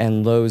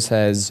 and Lowe's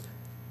has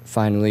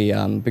finally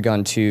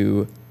begun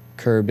to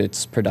curb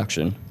its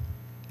production.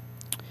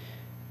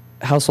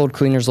 Household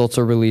cleaners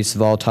also release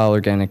volatile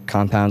organic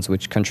compounds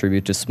which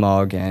contribute to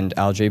smog and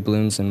algae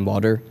blooms in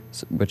water,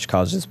 which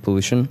causes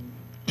pollution.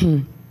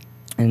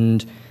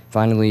 And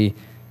finally,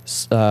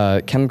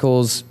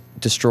 chemicals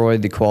destroy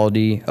the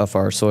quality of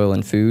our soil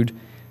and food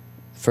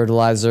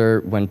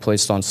Fertilizer, when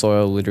placed on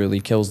soil,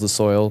 literally kills the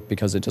soil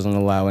because it doesn't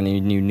allow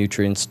any new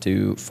nutrients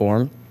to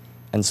form.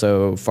 And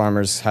so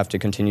farmers have to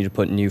continue to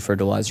put new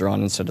fertilizer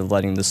on instead of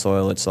letting the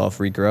soil itself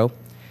regrow.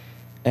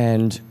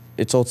 And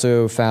it's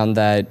also found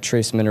that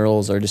trace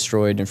minerals are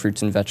destroyed in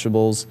fruits and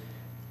vegetables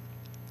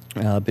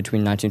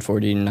between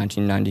 1940 and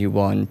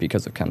 1991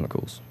 because of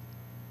chemicals.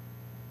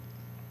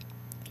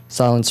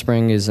 Silent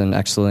Spring is an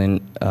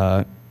excellent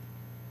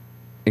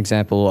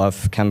example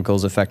of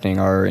chemicals affecting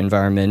our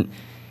environment.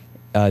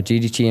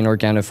 DDT and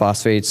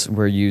organophosphates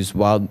were used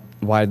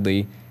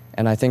widely,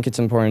 and I think it's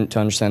important to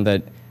understand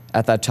that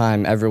at that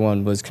time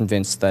everyone was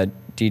convinced that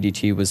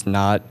DDT was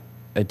not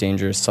a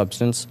dangerous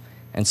substance,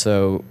 and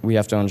so we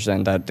have to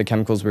understand that the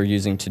chemicals we're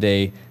using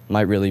today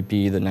might really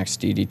be the next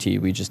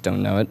DDT, we just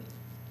don't know it.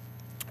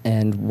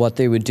 And what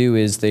they would do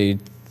is they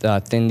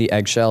thin the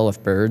eggshell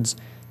of birds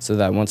so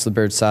that once the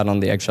bird sat on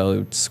the eggshell, it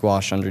would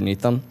squash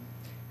underneath them,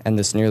 and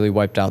this nearly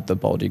wiped out the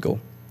bald eagle.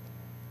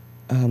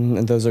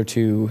 And those are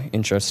two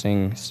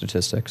interesting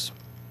statistics.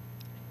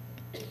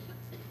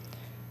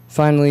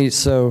 Finally,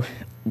 so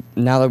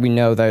now that we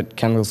know that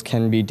chemicals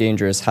can be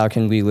dangerous, how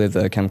can we live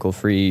a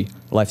chemical-free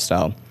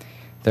lifestyle?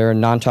 There are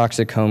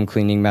non-toxic home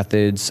cleaning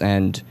methods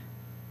and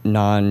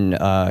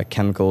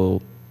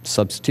non-chemical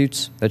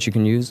substitutes that you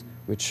can use,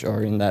 which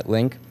are in that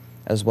link,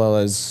 as well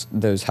as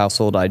those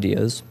household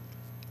ideas.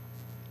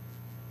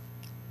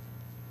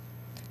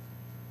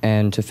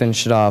 And to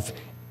finish it off,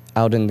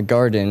 out in the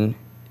garden,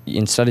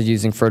 instead of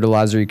using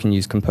fertilizer, you can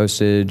use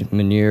composted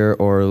manure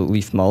or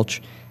leaf mulch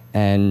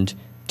and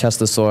test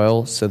the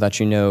soil so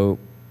that you know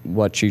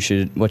what you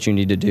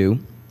need to do.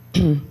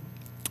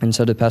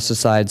 Instead of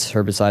pesticides,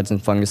 herbicides,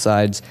 and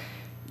fungicides,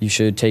 you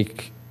should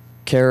take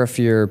care of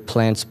your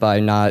plants by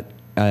not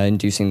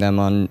inducing them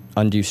on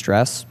undue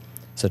stress,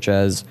 such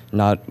as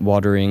not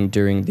watering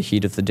during the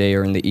heat of the day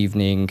or in the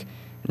evening,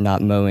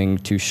 not mowing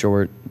too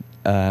short,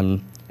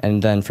 and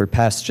then for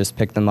pests, just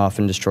pick them off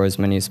and destroy as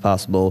many as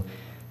possible.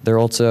 There are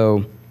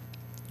also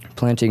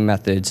planting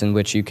methods in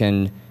which you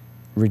can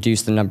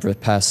reduce the number of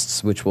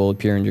pests which will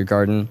appear in your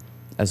garden,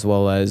 as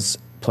well as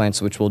plants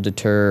which will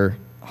deter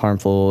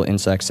harmful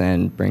insects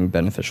and bring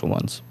beneficial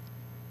ones.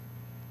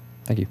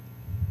 Thank you.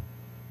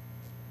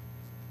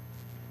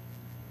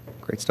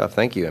 Great stuff.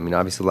 Thank you. I mean,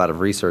 obviously a lot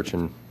of research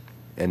and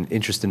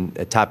interest in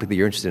a topic that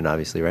you're interested in,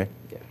 obviously, right?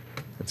 Yeah.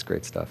 That's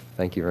great stuff.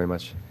 Thank you very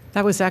much.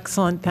 That was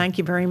excellent. Thank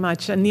you very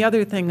much. And the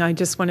other thing I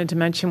just wanted to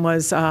mention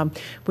was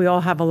we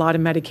all have a lot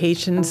of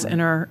medications in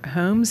our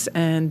homes,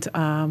 and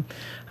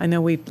I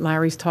know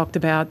Larry's talked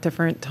about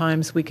different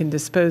times we can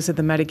dispose of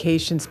the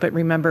medications, but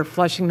remember,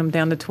 flushing them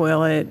down the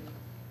toilet,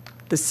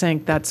 the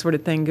sink, that sort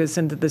of thing goes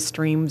into the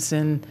streams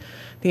and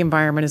the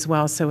environment as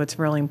well, so it's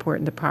really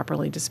important to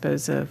properly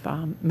dispose of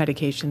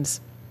medications.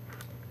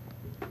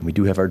 We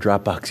do have our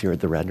drop box here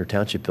at the Radnor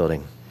Township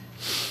building.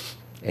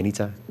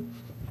 Anytime.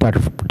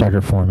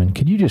 Dr. Foreman,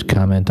 could you just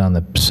comment on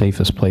the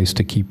safest place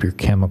to keep your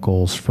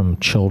chemicals from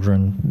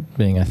children,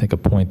 being, I think, a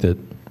point that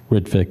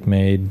Ridvik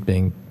made,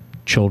 being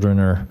children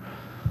are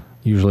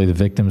usually the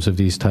victims of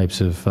these types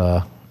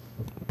of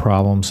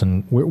problems,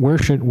 and where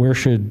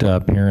should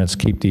parents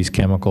keep these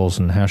chemicals,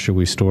 and how should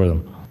we store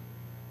them?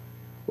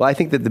 Well, I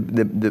think that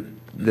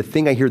the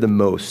thing I hear the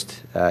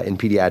most in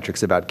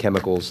pediatrics about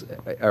chemicals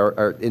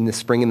are in the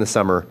spring and the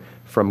summer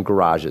from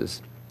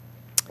garages.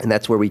 And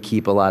that's where we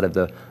keep a lot of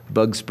the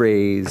bug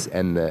sprays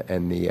and the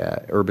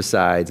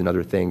herbicides and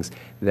other things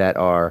that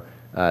are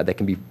that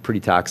can be pretty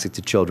toxic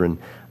to children.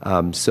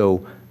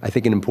 So I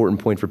think an important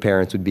point for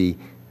parents would be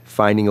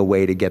finding a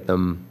way to get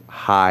them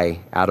high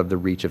out of the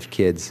reach of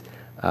kids,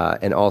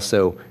 and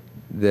also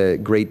the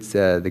great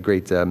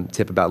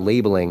tip about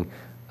labeling.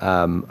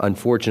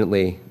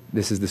 Unfortunately,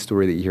 this is the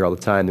story that you hear all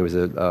the time. There was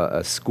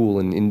a school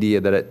in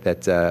India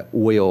that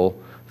oil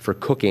for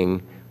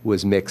cooking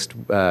was next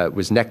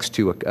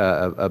to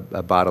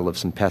a bottle of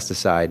some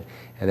pesticide,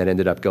 and that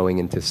ended up going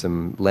into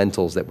some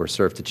lentils that were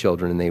served to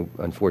children, and they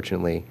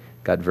unfortunately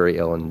got very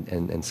ill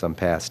and some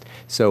passed.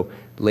 So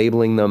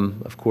labeling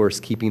them, of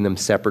course, keeping them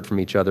separate from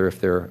each other if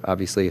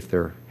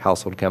they're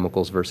household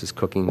chemicals versus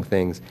cooking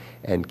things,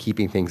 and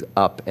keeping things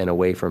up and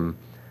away from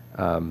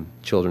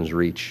children's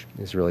reach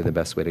is really the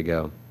best way to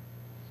go.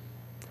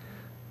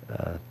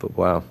 But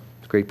wow,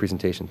 great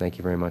presentation. Thank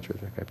you very much,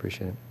 Ridvik. I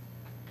appreciate it.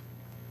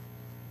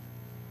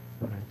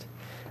 All right.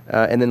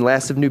 And then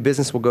last of new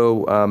business,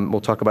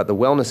 we'll talk about the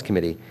Wellness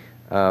Committee.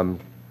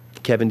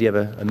 Kevin, do you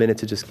have a minute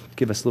to just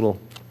give us a little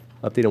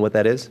update on what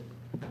that is?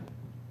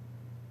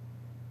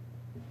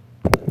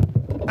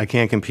 I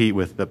can't compete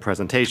with the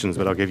presentations,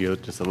 but I'll give you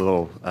just a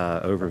little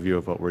overview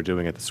of what we're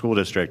doing at the school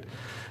district.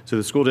 So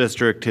the school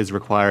district is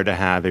required to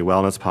have a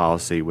wellness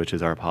policy, which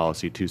is our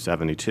policy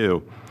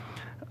 272.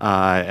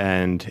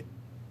 And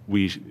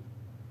we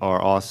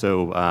are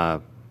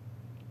also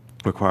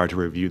required to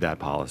review that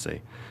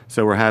policy.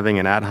 So we're having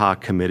an ad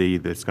hoc committee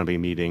that's going to be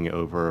meeting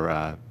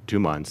over 2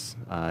 months.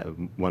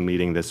 One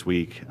meeting this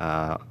week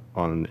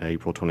on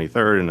April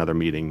 23rd, another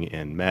meeting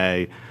in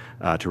May,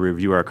 to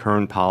review our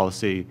current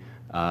policy,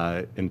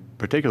 in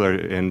particular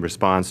in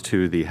response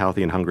to the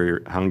Healthy and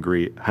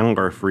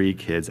Hunger-Free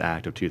Kids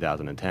Act of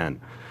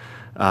 2010.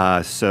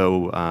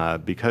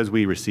 Because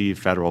we receive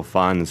federal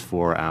funds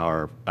for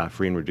our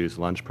free and reduced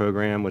lunch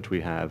program, which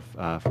we have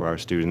for our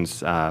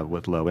students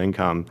with low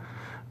income,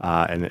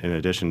 and in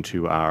addition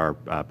to our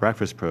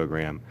breakfast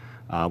program,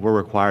 we're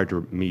required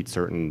to meet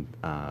certain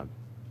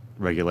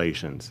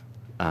regulations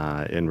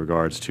in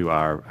regards to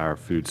our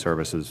food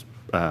services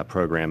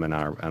program and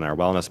our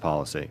wellness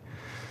policy.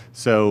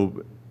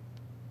 So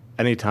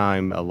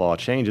anytime a law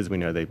changes, we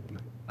know they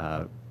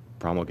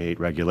promulgate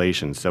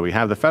regulations. So we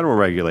have the federal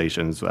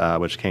regulations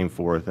which came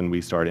forth, and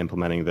we started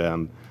implementing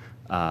them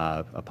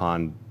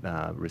upon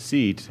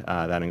receipt.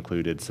 That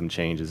included some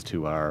changes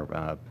to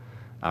our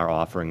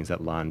offerings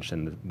at lunch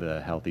and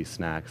the healthy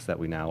snacks that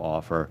we now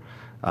offer,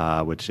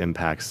 which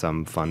impacts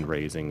some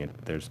fundraising.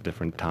 There's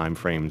different time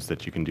frames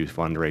that you can do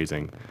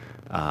fundraising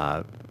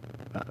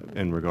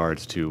in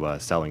regards to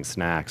selling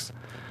snacks.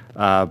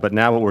 But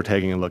now what we're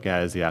taking a look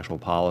at is the actual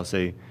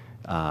policy.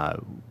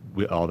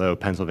 Although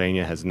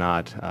Pennsylvania has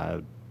not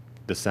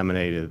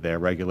disseminated their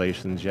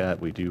regulations yet,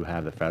 we do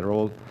have the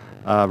federal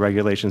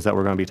regulations that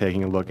we're going to be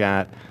taking a look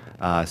at.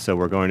 So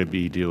we're going to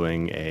be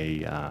doing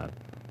a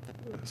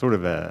sort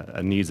of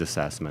a needs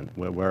assessment,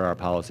 where our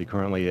policy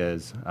currently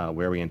is,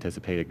 where we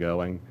anticipate it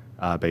going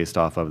based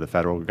off of the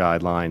federal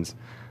guidelines,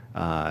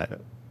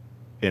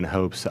 in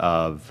hopes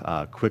of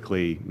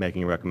quickly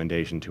making a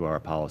recommendation to our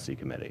policy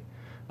committee.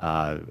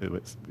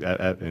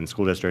 In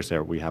school districts,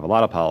 we have a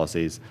lot of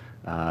policies.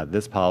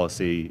 This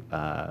policy,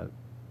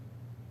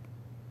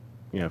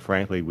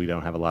 frankly, we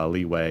don't have a lot of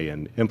leeway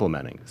in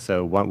implementing.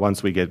 So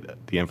once we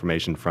get the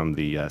information from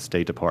the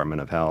State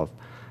Department of Health,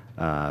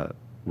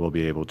 we'll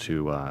be able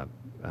to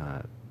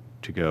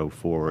go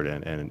forward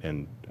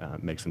and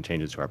make some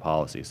changes to our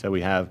policy. So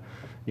we have,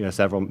 we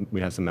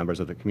have some members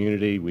of the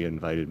community. We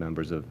invited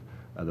members of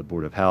the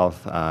Board of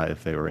Health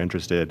if they were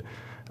interested.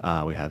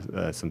 We have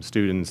some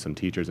students, some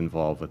teachers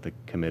involved with the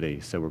committee,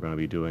 so we're going to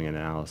be doing an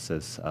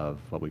analysis of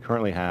what we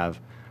currently have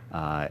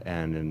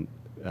and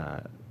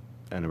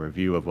a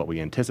review of what we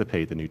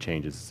anticipate the new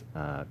changes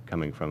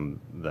coming from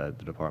the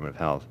Department of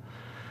Health.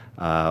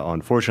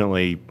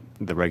 Unfortunately,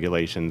 the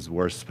regulations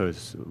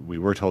we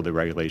were told the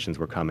regulations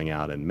were coming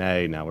out in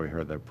May. Now we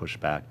heard they're pushed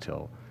back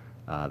till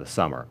the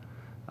summer.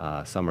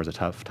 Summer's a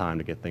tough time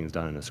to get things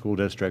done in a school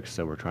district,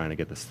 so we're trying to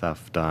get the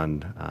stuff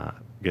done,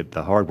 get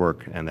the hard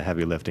work and the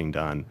heavy lifting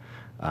done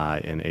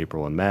in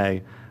April and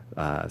May.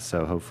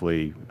 So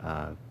hopefully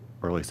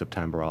early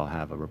September I'll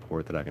have a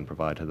report that I can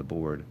provide to the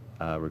board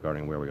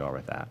regarding where we are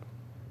with that.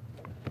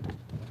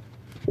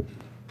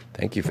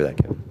 Thank you for that,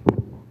 Kevin.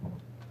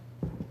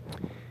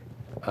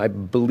 I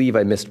believe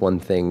I missed one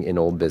thing in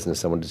old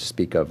business I wanted to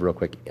speak of real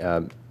quick.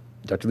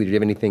 Dr. Lee, do you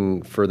have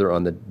anything further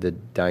on the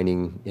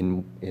dining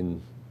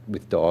in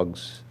with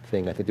dogs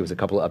thing? I think there was a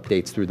couple of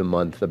updates through the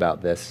month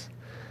about this.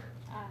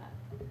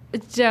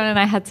 Joan and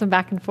I had some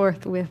back and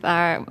forth with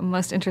our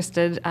most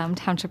interested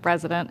township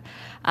resident.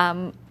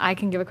 I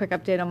can give a quick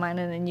update on mine,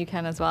 and then you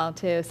can as well,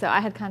 too. So I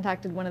had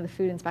contacted one of the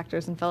food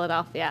inspectors in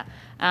Philadelphia,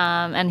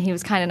 and he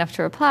was kind enough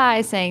to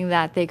reply saying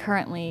that they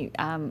currently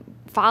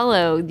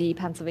follow the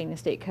Pennsylvania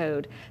State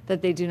Code,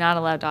 that they do not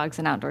allow dogs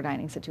in outdoor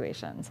dining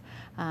situations.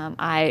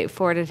 I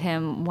forwarded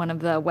him one of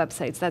the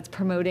websites that's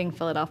promoting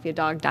Philadelphia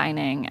dog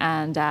dining,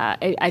 and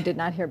I did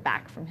not hear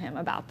back from him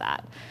about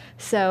that.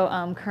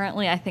 So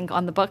currently, I think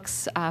on the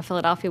books,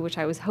 Philadelphia, which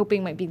I was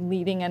hoping might be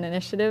leading an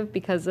initiative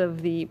because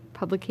of the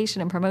publication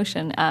and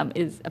promotion,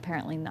 is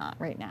apparently not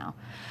right now.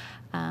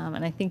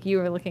 And I think you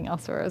were looking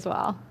elsewhere as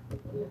well.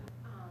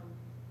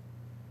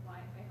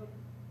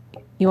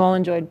 You all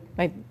enjoyed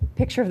my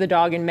picture of the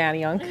dog in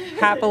Manayunk,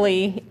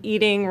 happily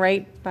eating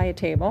right by a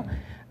table,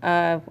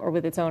 or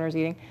with its owners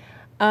eating.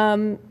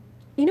 You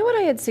know what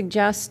I had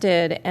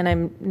suggested, and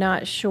I'm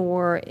not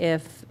sure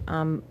if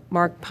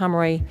Mark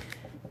Pomeroy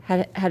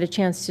had a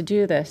chance to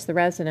do this, the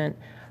resident,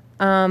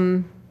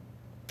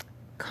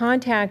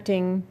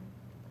 contacting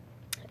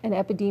an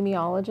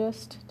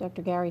epidemiologist,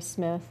 Dr. Gary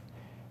Smith,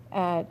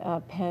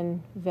 at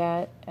Penn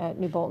Vet at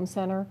New Bolton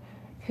Center,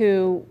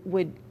 who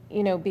would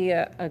be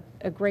a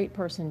great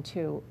person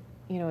to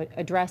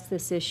address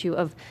this issue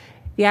of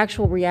the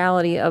actual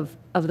reality of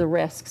the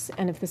risks,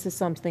 and if this is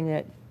something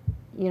that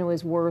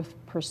is worth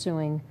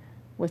pursuing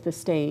with the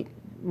state.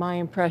 My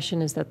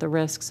impression is that the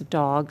risks of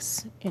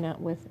dogs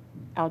with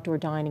outdoor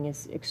dining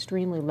is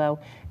extremely low,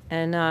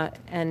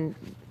 and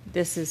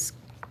this is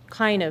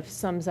kind of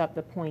sums up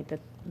the point that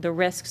the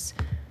risks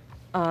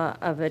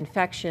of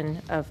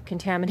infection of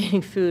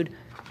contaminating food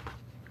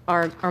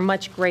are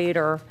much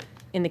greater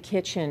in the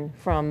kitchen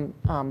from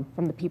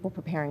the people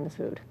preparing the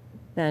food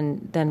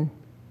than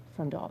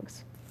from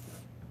dogs.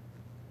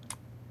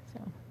 So.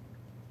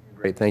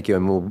 Great, thank you,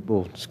 and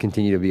we'll just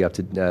continue to be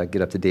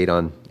get up to date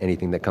on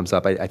anything that comes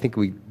up. I think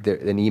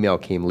an email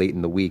came late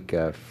in the week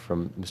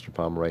from Mr.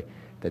 Pomeroy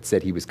that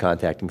said he was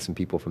contacting some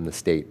people from the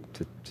state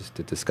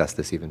to discuss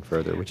this even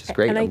further, which is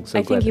great. And I'm so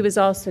I glad think he was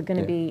also going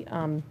to be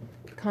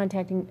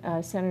contacting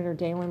Senator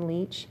Dalen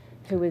Leach,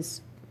 who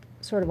is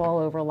sort of all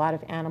over, a lot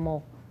of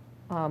animal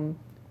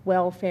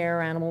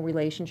welfare, animal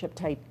relationship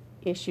type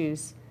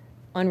issues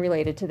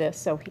unrelated to this,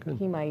 so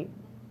he might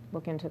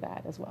look into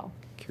that as well.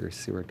 Curious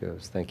to see where it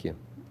goes. Thank you.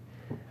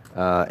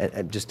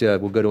 And just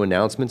we'll go to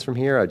announcements from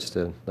here. Just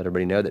to let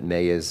everybody know that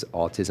May is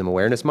Autism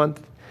Awareness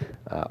Month.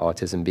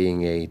 Autism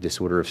being a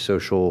disorder of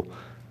social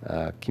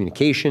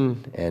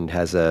communication and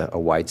has a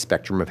wide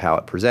spectrum of how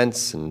it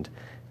presents and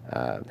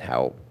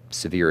how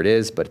severe it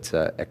is, but it's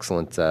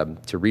excellent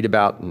to read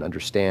about and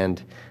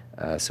understand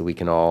so we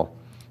can all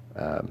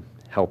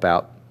help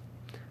out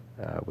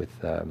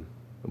with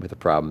a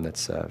problem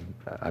that's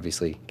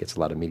obviously gets a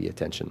lot of media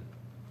attention.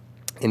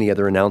 Any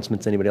other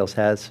announcements anybody else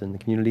has in the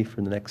community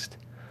for the next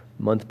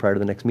month prior to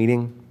the next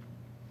meeting?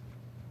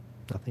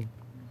 Nothing?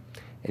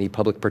 Any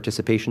public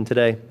participation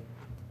today?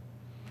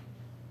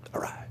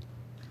 All right.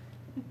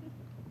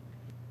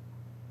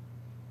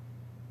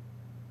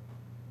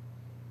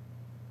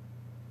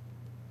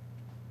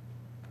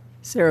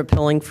 Sarah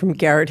Pilling from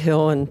Garrett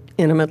Hill and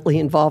intimately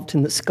involved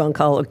in the Skunk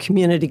Hollow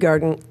Community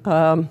Garden.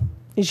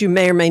 As you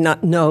may or may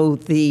not know,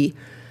 the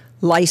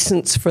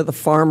license for the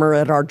farmer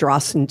at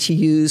Ardrossan to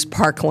use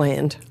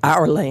parkland,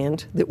 our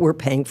land that we're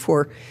paying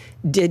for,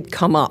 did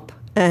come up.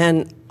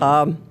 And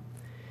I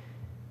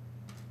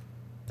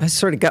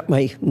sort of got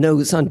my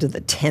nose under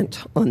the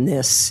tent on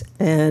this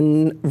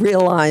and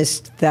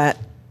realized that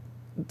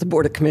the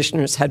Board of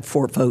Commissioners had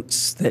 4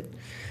 votes, that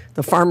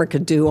the farmer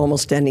could do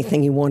almost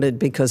anything he wanted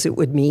because it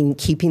would mean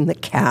keeping the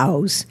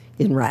cows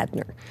in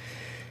Radnor.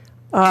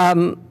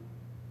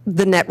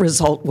 The net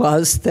result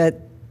was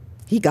that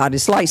he got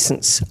his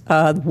license.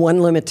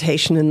 One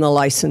limitation in the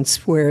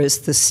license, whereas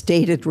the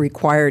state had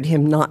required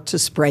him not to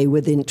spray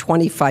within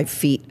 25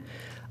 feet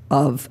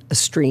of a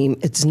stream,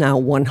 it's now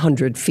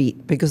 100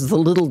 feet because the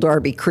Little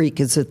Darby Creek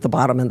is at the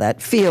bottom of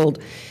that field.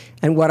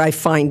 And what I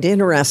find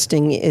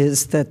interesting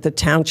is that the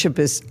township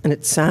is, and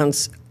it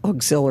sounds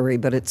auxiliary,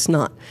 but it's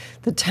not,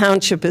 the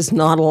township is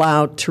not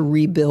allowed to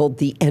rebuild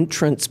the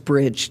entrance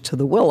bridge to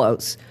the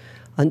Willows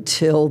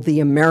until the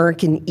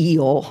American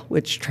eel,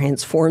 which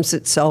transforms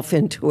itself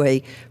into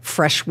a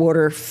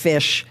freshwater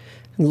fish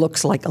and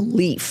looks like a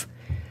leaf,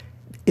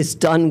 is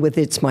done with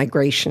its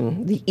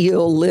migration. The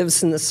eel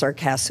lives in the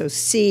Sargasso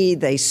Sea,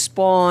 they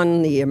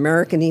spawn, the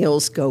American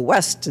eels go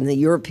west and the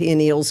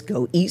European eels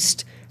go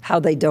east. How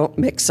they don't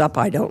mix up,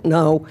 I don't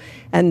know.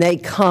 And they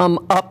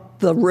come up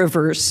the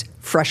rivers,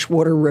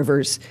 freshwater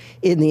rivers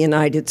in the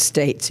United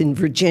States, in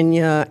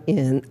Virginia,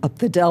 up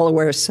the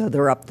Delaware, so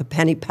they're up the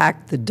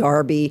Pennypack, the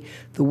Darby,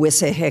 the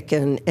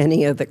Wissahickon,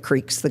 any of the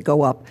creeks that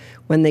go up.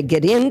 When they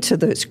get into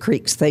those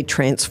creeks, they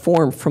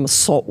transform from a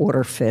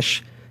saltwater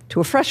fish to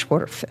a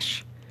freshwater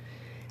fish.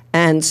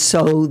 And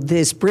so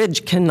this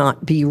bridge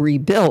cannot be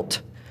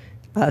rebuilt,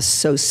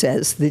 so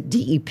says the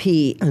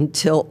DEP,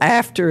 until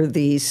after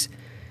these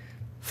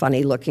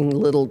funny-looking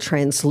little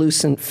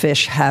translucent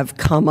fish have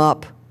come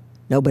up,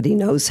 nobody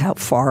knows how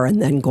far,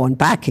 and then gone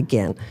back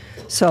again.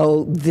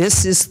 So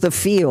this is the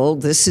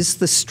field, this is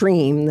the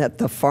stream that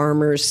the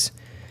farmers'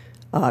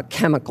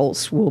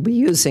 chemicals will be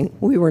using.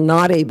 We were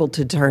not able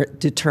to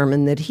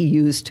determine that he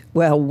used,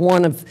 well,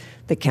 one of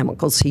the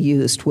chemicals he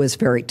used was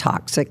very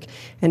toxic,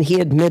 and he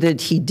admitted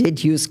he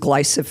did use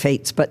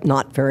glyphosates, but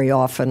not very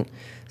often.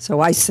 So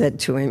I said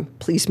to him,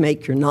 please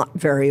make your not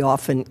very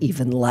often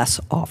even less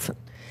often.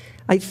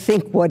 I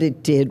think what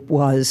it did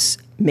was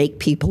make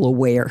people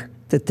aware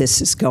that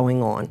this is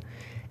going on.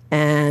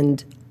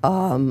 And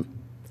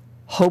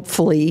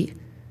hopefully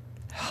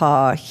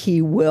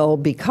he will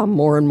become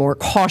more and more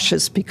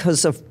cautious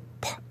because of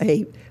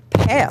a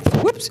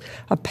path.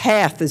 A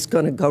path is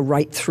going to go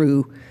right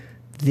through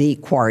the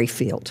quarry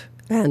field.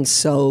 And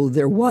so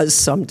there was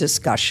some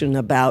discussion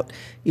about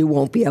you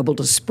won't be able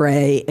to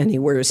spray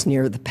anywhere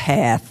near the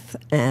path.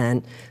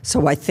 And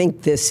so I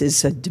think this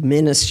is a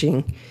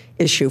diminishing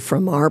issue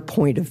from our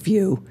point of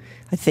view.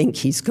 I think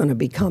he's going to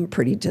become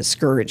pretty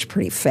discouraged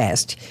pretty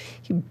fast.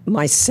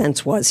 My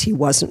sense was he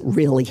wasn't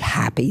really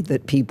happy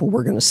that people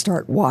were going to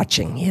start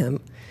watching him.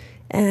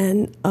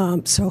 And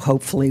so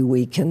hopefully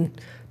we can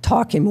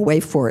talk him away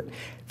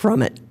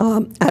from it.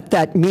 At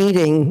that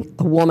meeting,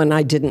 a woman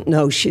I didn't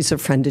know, she's a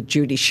friend of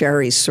Judy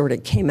Sherry's, sort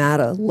of came out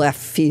of left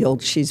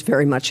field. She's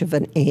very much of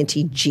an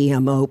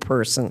anti-GMO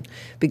person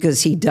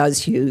because he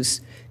does use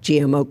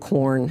GMO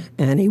corn,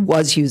 and he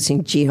was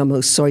using GMO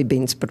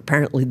soybeans, but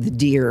apparently the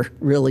deer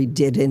really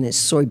did in his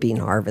soybean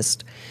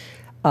harvest.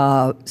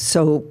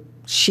 So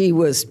she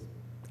was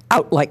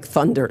out like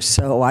thunder,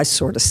 so I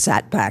sort of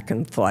sat back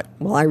and thought,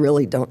 well, I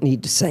really don't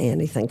need to say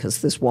anything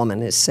because this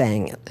woman is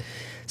saying it.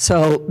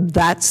 So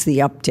that's the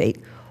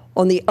update.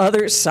 On the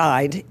other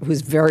side, it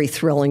was very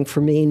thrilling for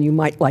me, and you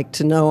might like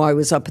to know, I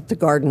was up at the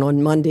garden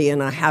on Monday,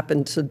 and I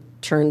happened to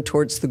turn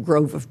towards the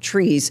grove of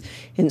trees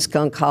in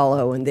Skunk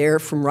Hollow, and there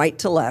from right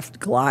to left,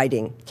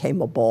 gliding,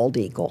 came a bald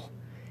eagle.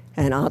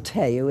 And I'll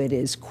tell you, it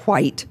is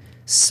quite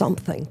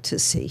something to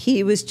see.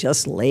 He was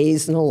just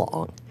lazing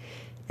along,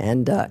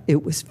 and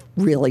it was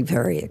really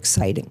very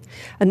exciting.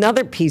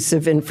 Another piece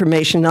of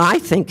information I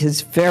think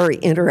is very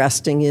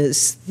interesting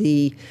is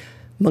the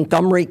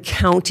Montgomery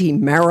County,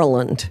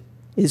 Maryland,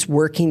 is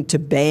working to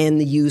ban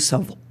the use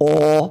of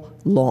all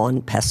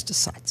lawn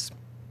pesticides.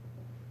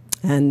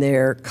 And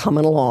they're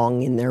coming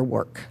along in their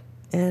work.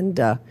 And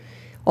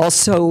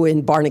also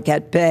in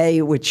Barnegat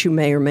Bay, which you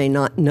may or may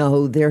not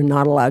know, they're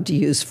not allowed to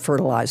use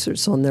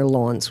fertilizers on their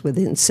lawns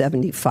within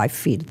 75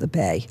 feet of the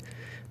bay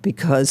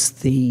because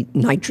the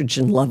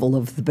nitrogen level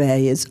of the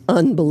bay is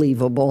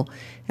unbelievable,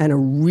 and a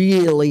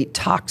really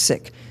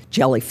toxic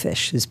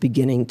jellyfish is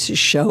beginning to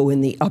show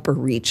in the upper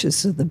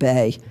reaches of the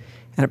bay.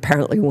 And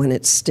apparently when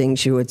it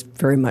stings you, it's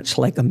very much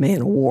like a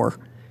man of war.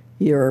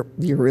 You're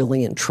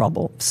really in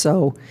trouble.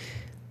 So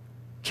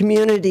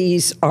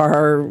communities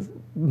are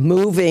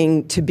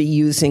moving to be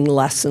using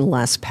less and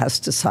less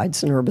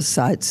pesticides and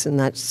herbicides, and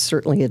that's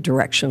certainly a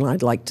direction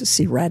I'd like to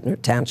see Radnor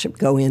Township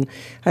go in.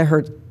 I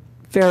heard a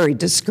very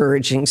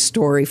discouraging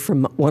story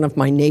from one of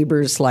my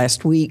neighbors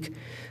last week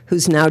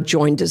who's now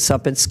joined us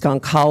up at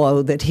Skunk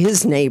Hollow that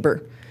his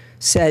neighbor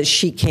says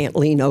she can't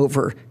lean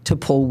over to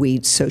pull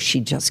weeds, so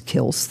she just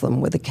kills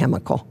them with a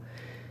chemical.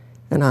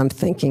 And I'm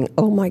thinking,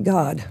 oh my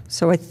God.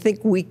 So I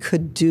think we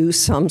could do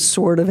some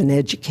sort of an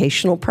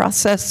educational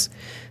process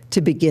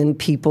to begin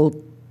people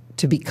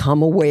to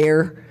become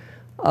aware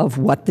of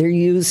what they're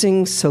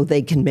using so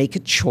they can make a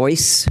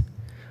choice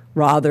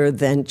rather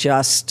than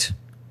just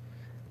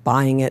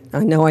buying it.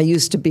 I know I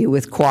used to be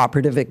with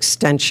Cooperative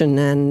Extension,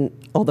 and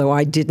although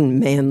I didn't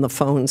man the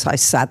phones, I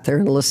sat there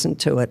and listened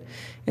to it.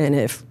 And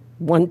if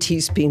one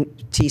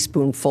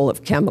teaspoonful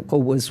of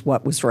chemical was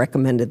what was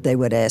recommended, they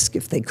would ask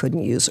if they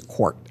couldn't use a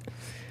quart.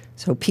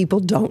 So people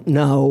don't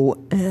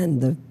know, and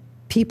the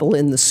people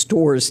in the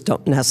stores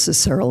don't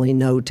necessarily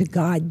know to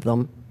guide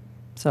them.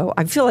 So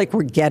I feel like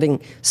we're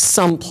getting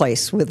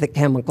someplace with the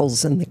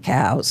chemicals in the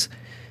cows.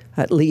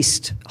 At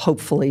least,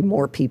 hopefully,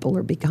 more people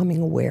are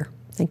becoming aware.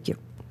 Thank you.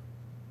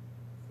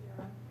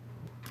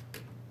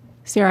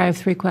 Sarah, I have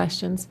 3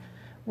 questions.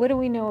 What do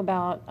we know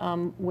about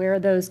where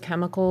those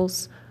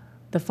chemicals,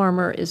 the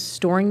farmer is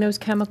storing those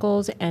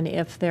chemicals, and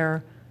if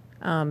they're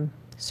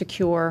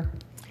secure?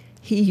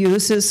 He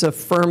uses a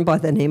firm by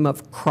the name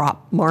of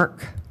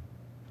Cropmark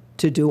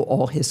to do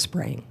all his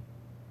spraying.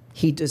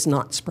 He does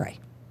not spray.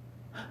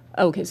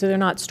 Okay, so they're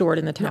not stored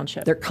in the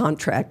township. They're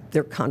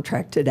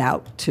contracted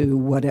out to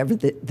whatever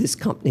this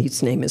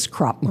company's name is,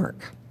 Cropmark.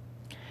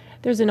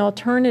 There's an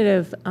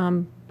alternative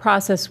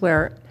process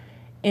where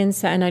and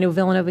I know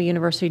Villanova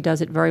University does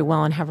it very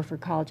well, and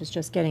Haverford College is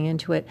just getting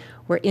into it,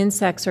 where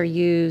insects are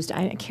used.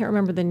 I can't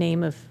remember the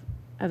name of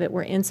it,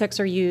 where insects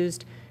are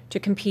used to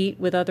compete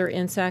with other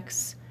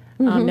insects.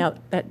 Now,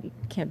 that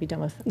can't be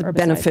done with herbicides.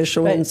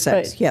 Beneficial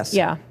insects, yes.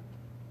 Yeah.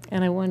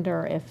 And I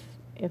wonder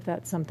if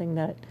that's something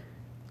that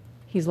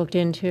he's looked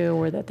into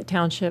or that the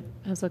township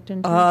has looked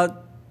into.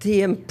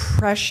 The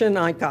impression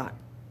I got,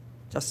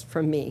 just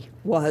from me,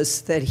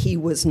 was that he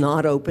was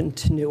not open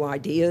to new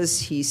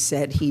ideas. He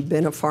said he'd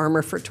been a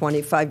farmer for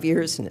 25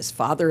 years, and his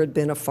father had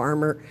been a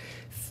farmer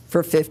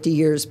for 50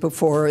 years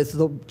before.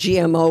 The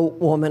GMO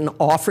woman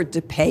offered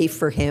to pay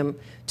for him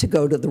to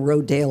go to the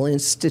Rodale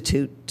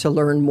Institute to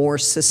learn more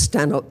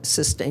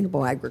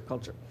sustainable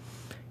agriculture.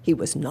 He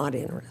was not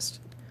interested.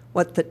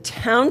 What the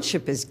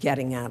township is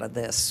getting out of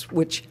this,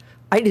 which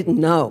I didn't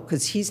know,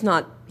 because he's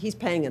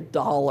paying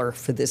 $1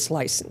 for this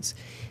license,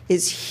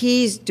 is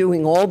he's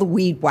doing all the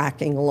weed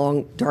whacking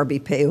along Darby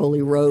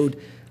Paoli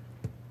Road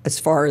as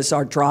far as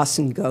our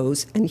Drawson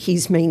goes, and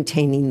he's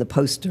maintaining the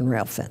post and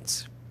rail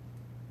fence.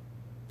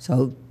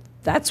 So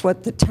that's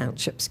what the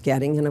township's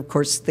getting. And of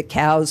course, the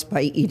cows,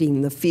 by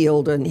eating the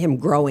field and him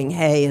growing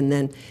hay and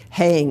then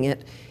haying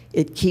it,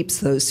 it keeps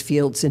those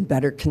fields in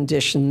better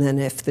condition than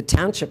if the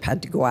township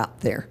had to go out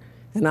there.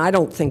 And I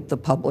don't think the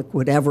public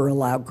would ever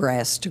allow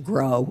grass to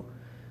grow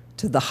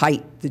to the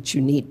height that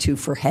you need to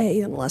for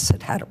hay unless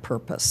it had a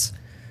purpose.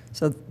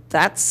 So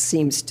that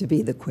seems to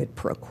be the quid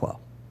pro quo.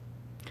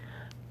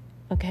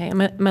 Okay,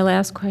 and my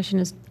last question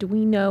is, do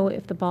we know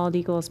if the bald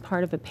eagle is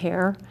part of a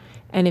pair,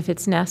 and if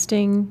it's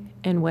nesting,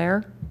 and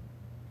where?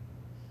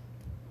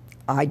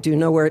 I do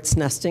know where it's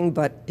nesting,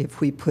 but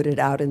if we put it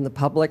out in the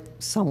public,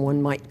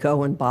 someone might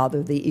go and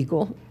bother the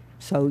eagle.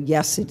 So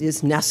yes, it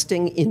is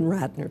nesting in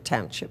Radnor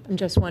Township. I'm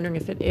just wondering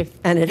if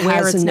and it where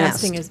has it's a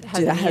nest. nesting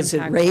Has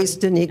it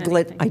raised an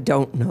eaglet? I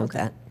don't know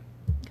that.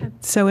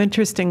 So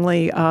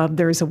interestingly,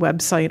 there's a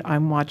website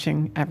I'm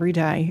watching every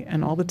day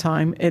and all the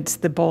time. It's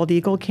the Bald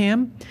Eagle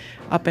Cam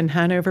up in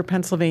Hanover,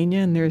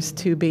 Pennsylvania, and there's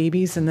 2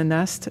 babies in the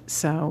nest.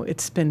 So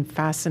it's been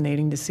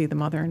fascinating to see the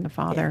mother and the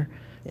father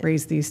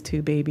raise these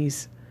 2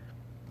 babies.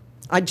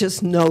 I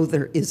just know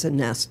there is a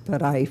nest,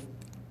 but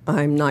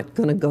I'm not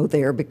going to go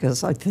there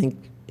because I think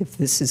if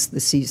this is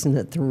the season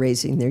that they're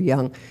raising their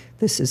young,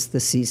 this is the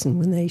season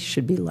when they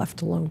should be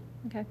left alone.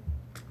 Okay.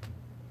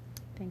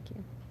 Thank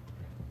you.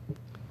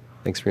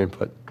 Thanks for your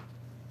input.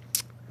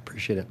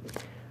 Appreciate it.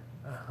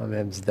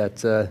 As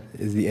that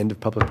is the end of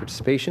public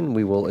participation,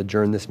 we will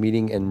adjourn this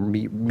meeting and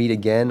meet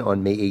again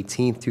on May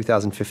 18th,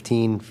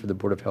 2015 for the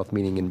Board of Health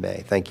meeting in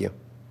May. Thank you.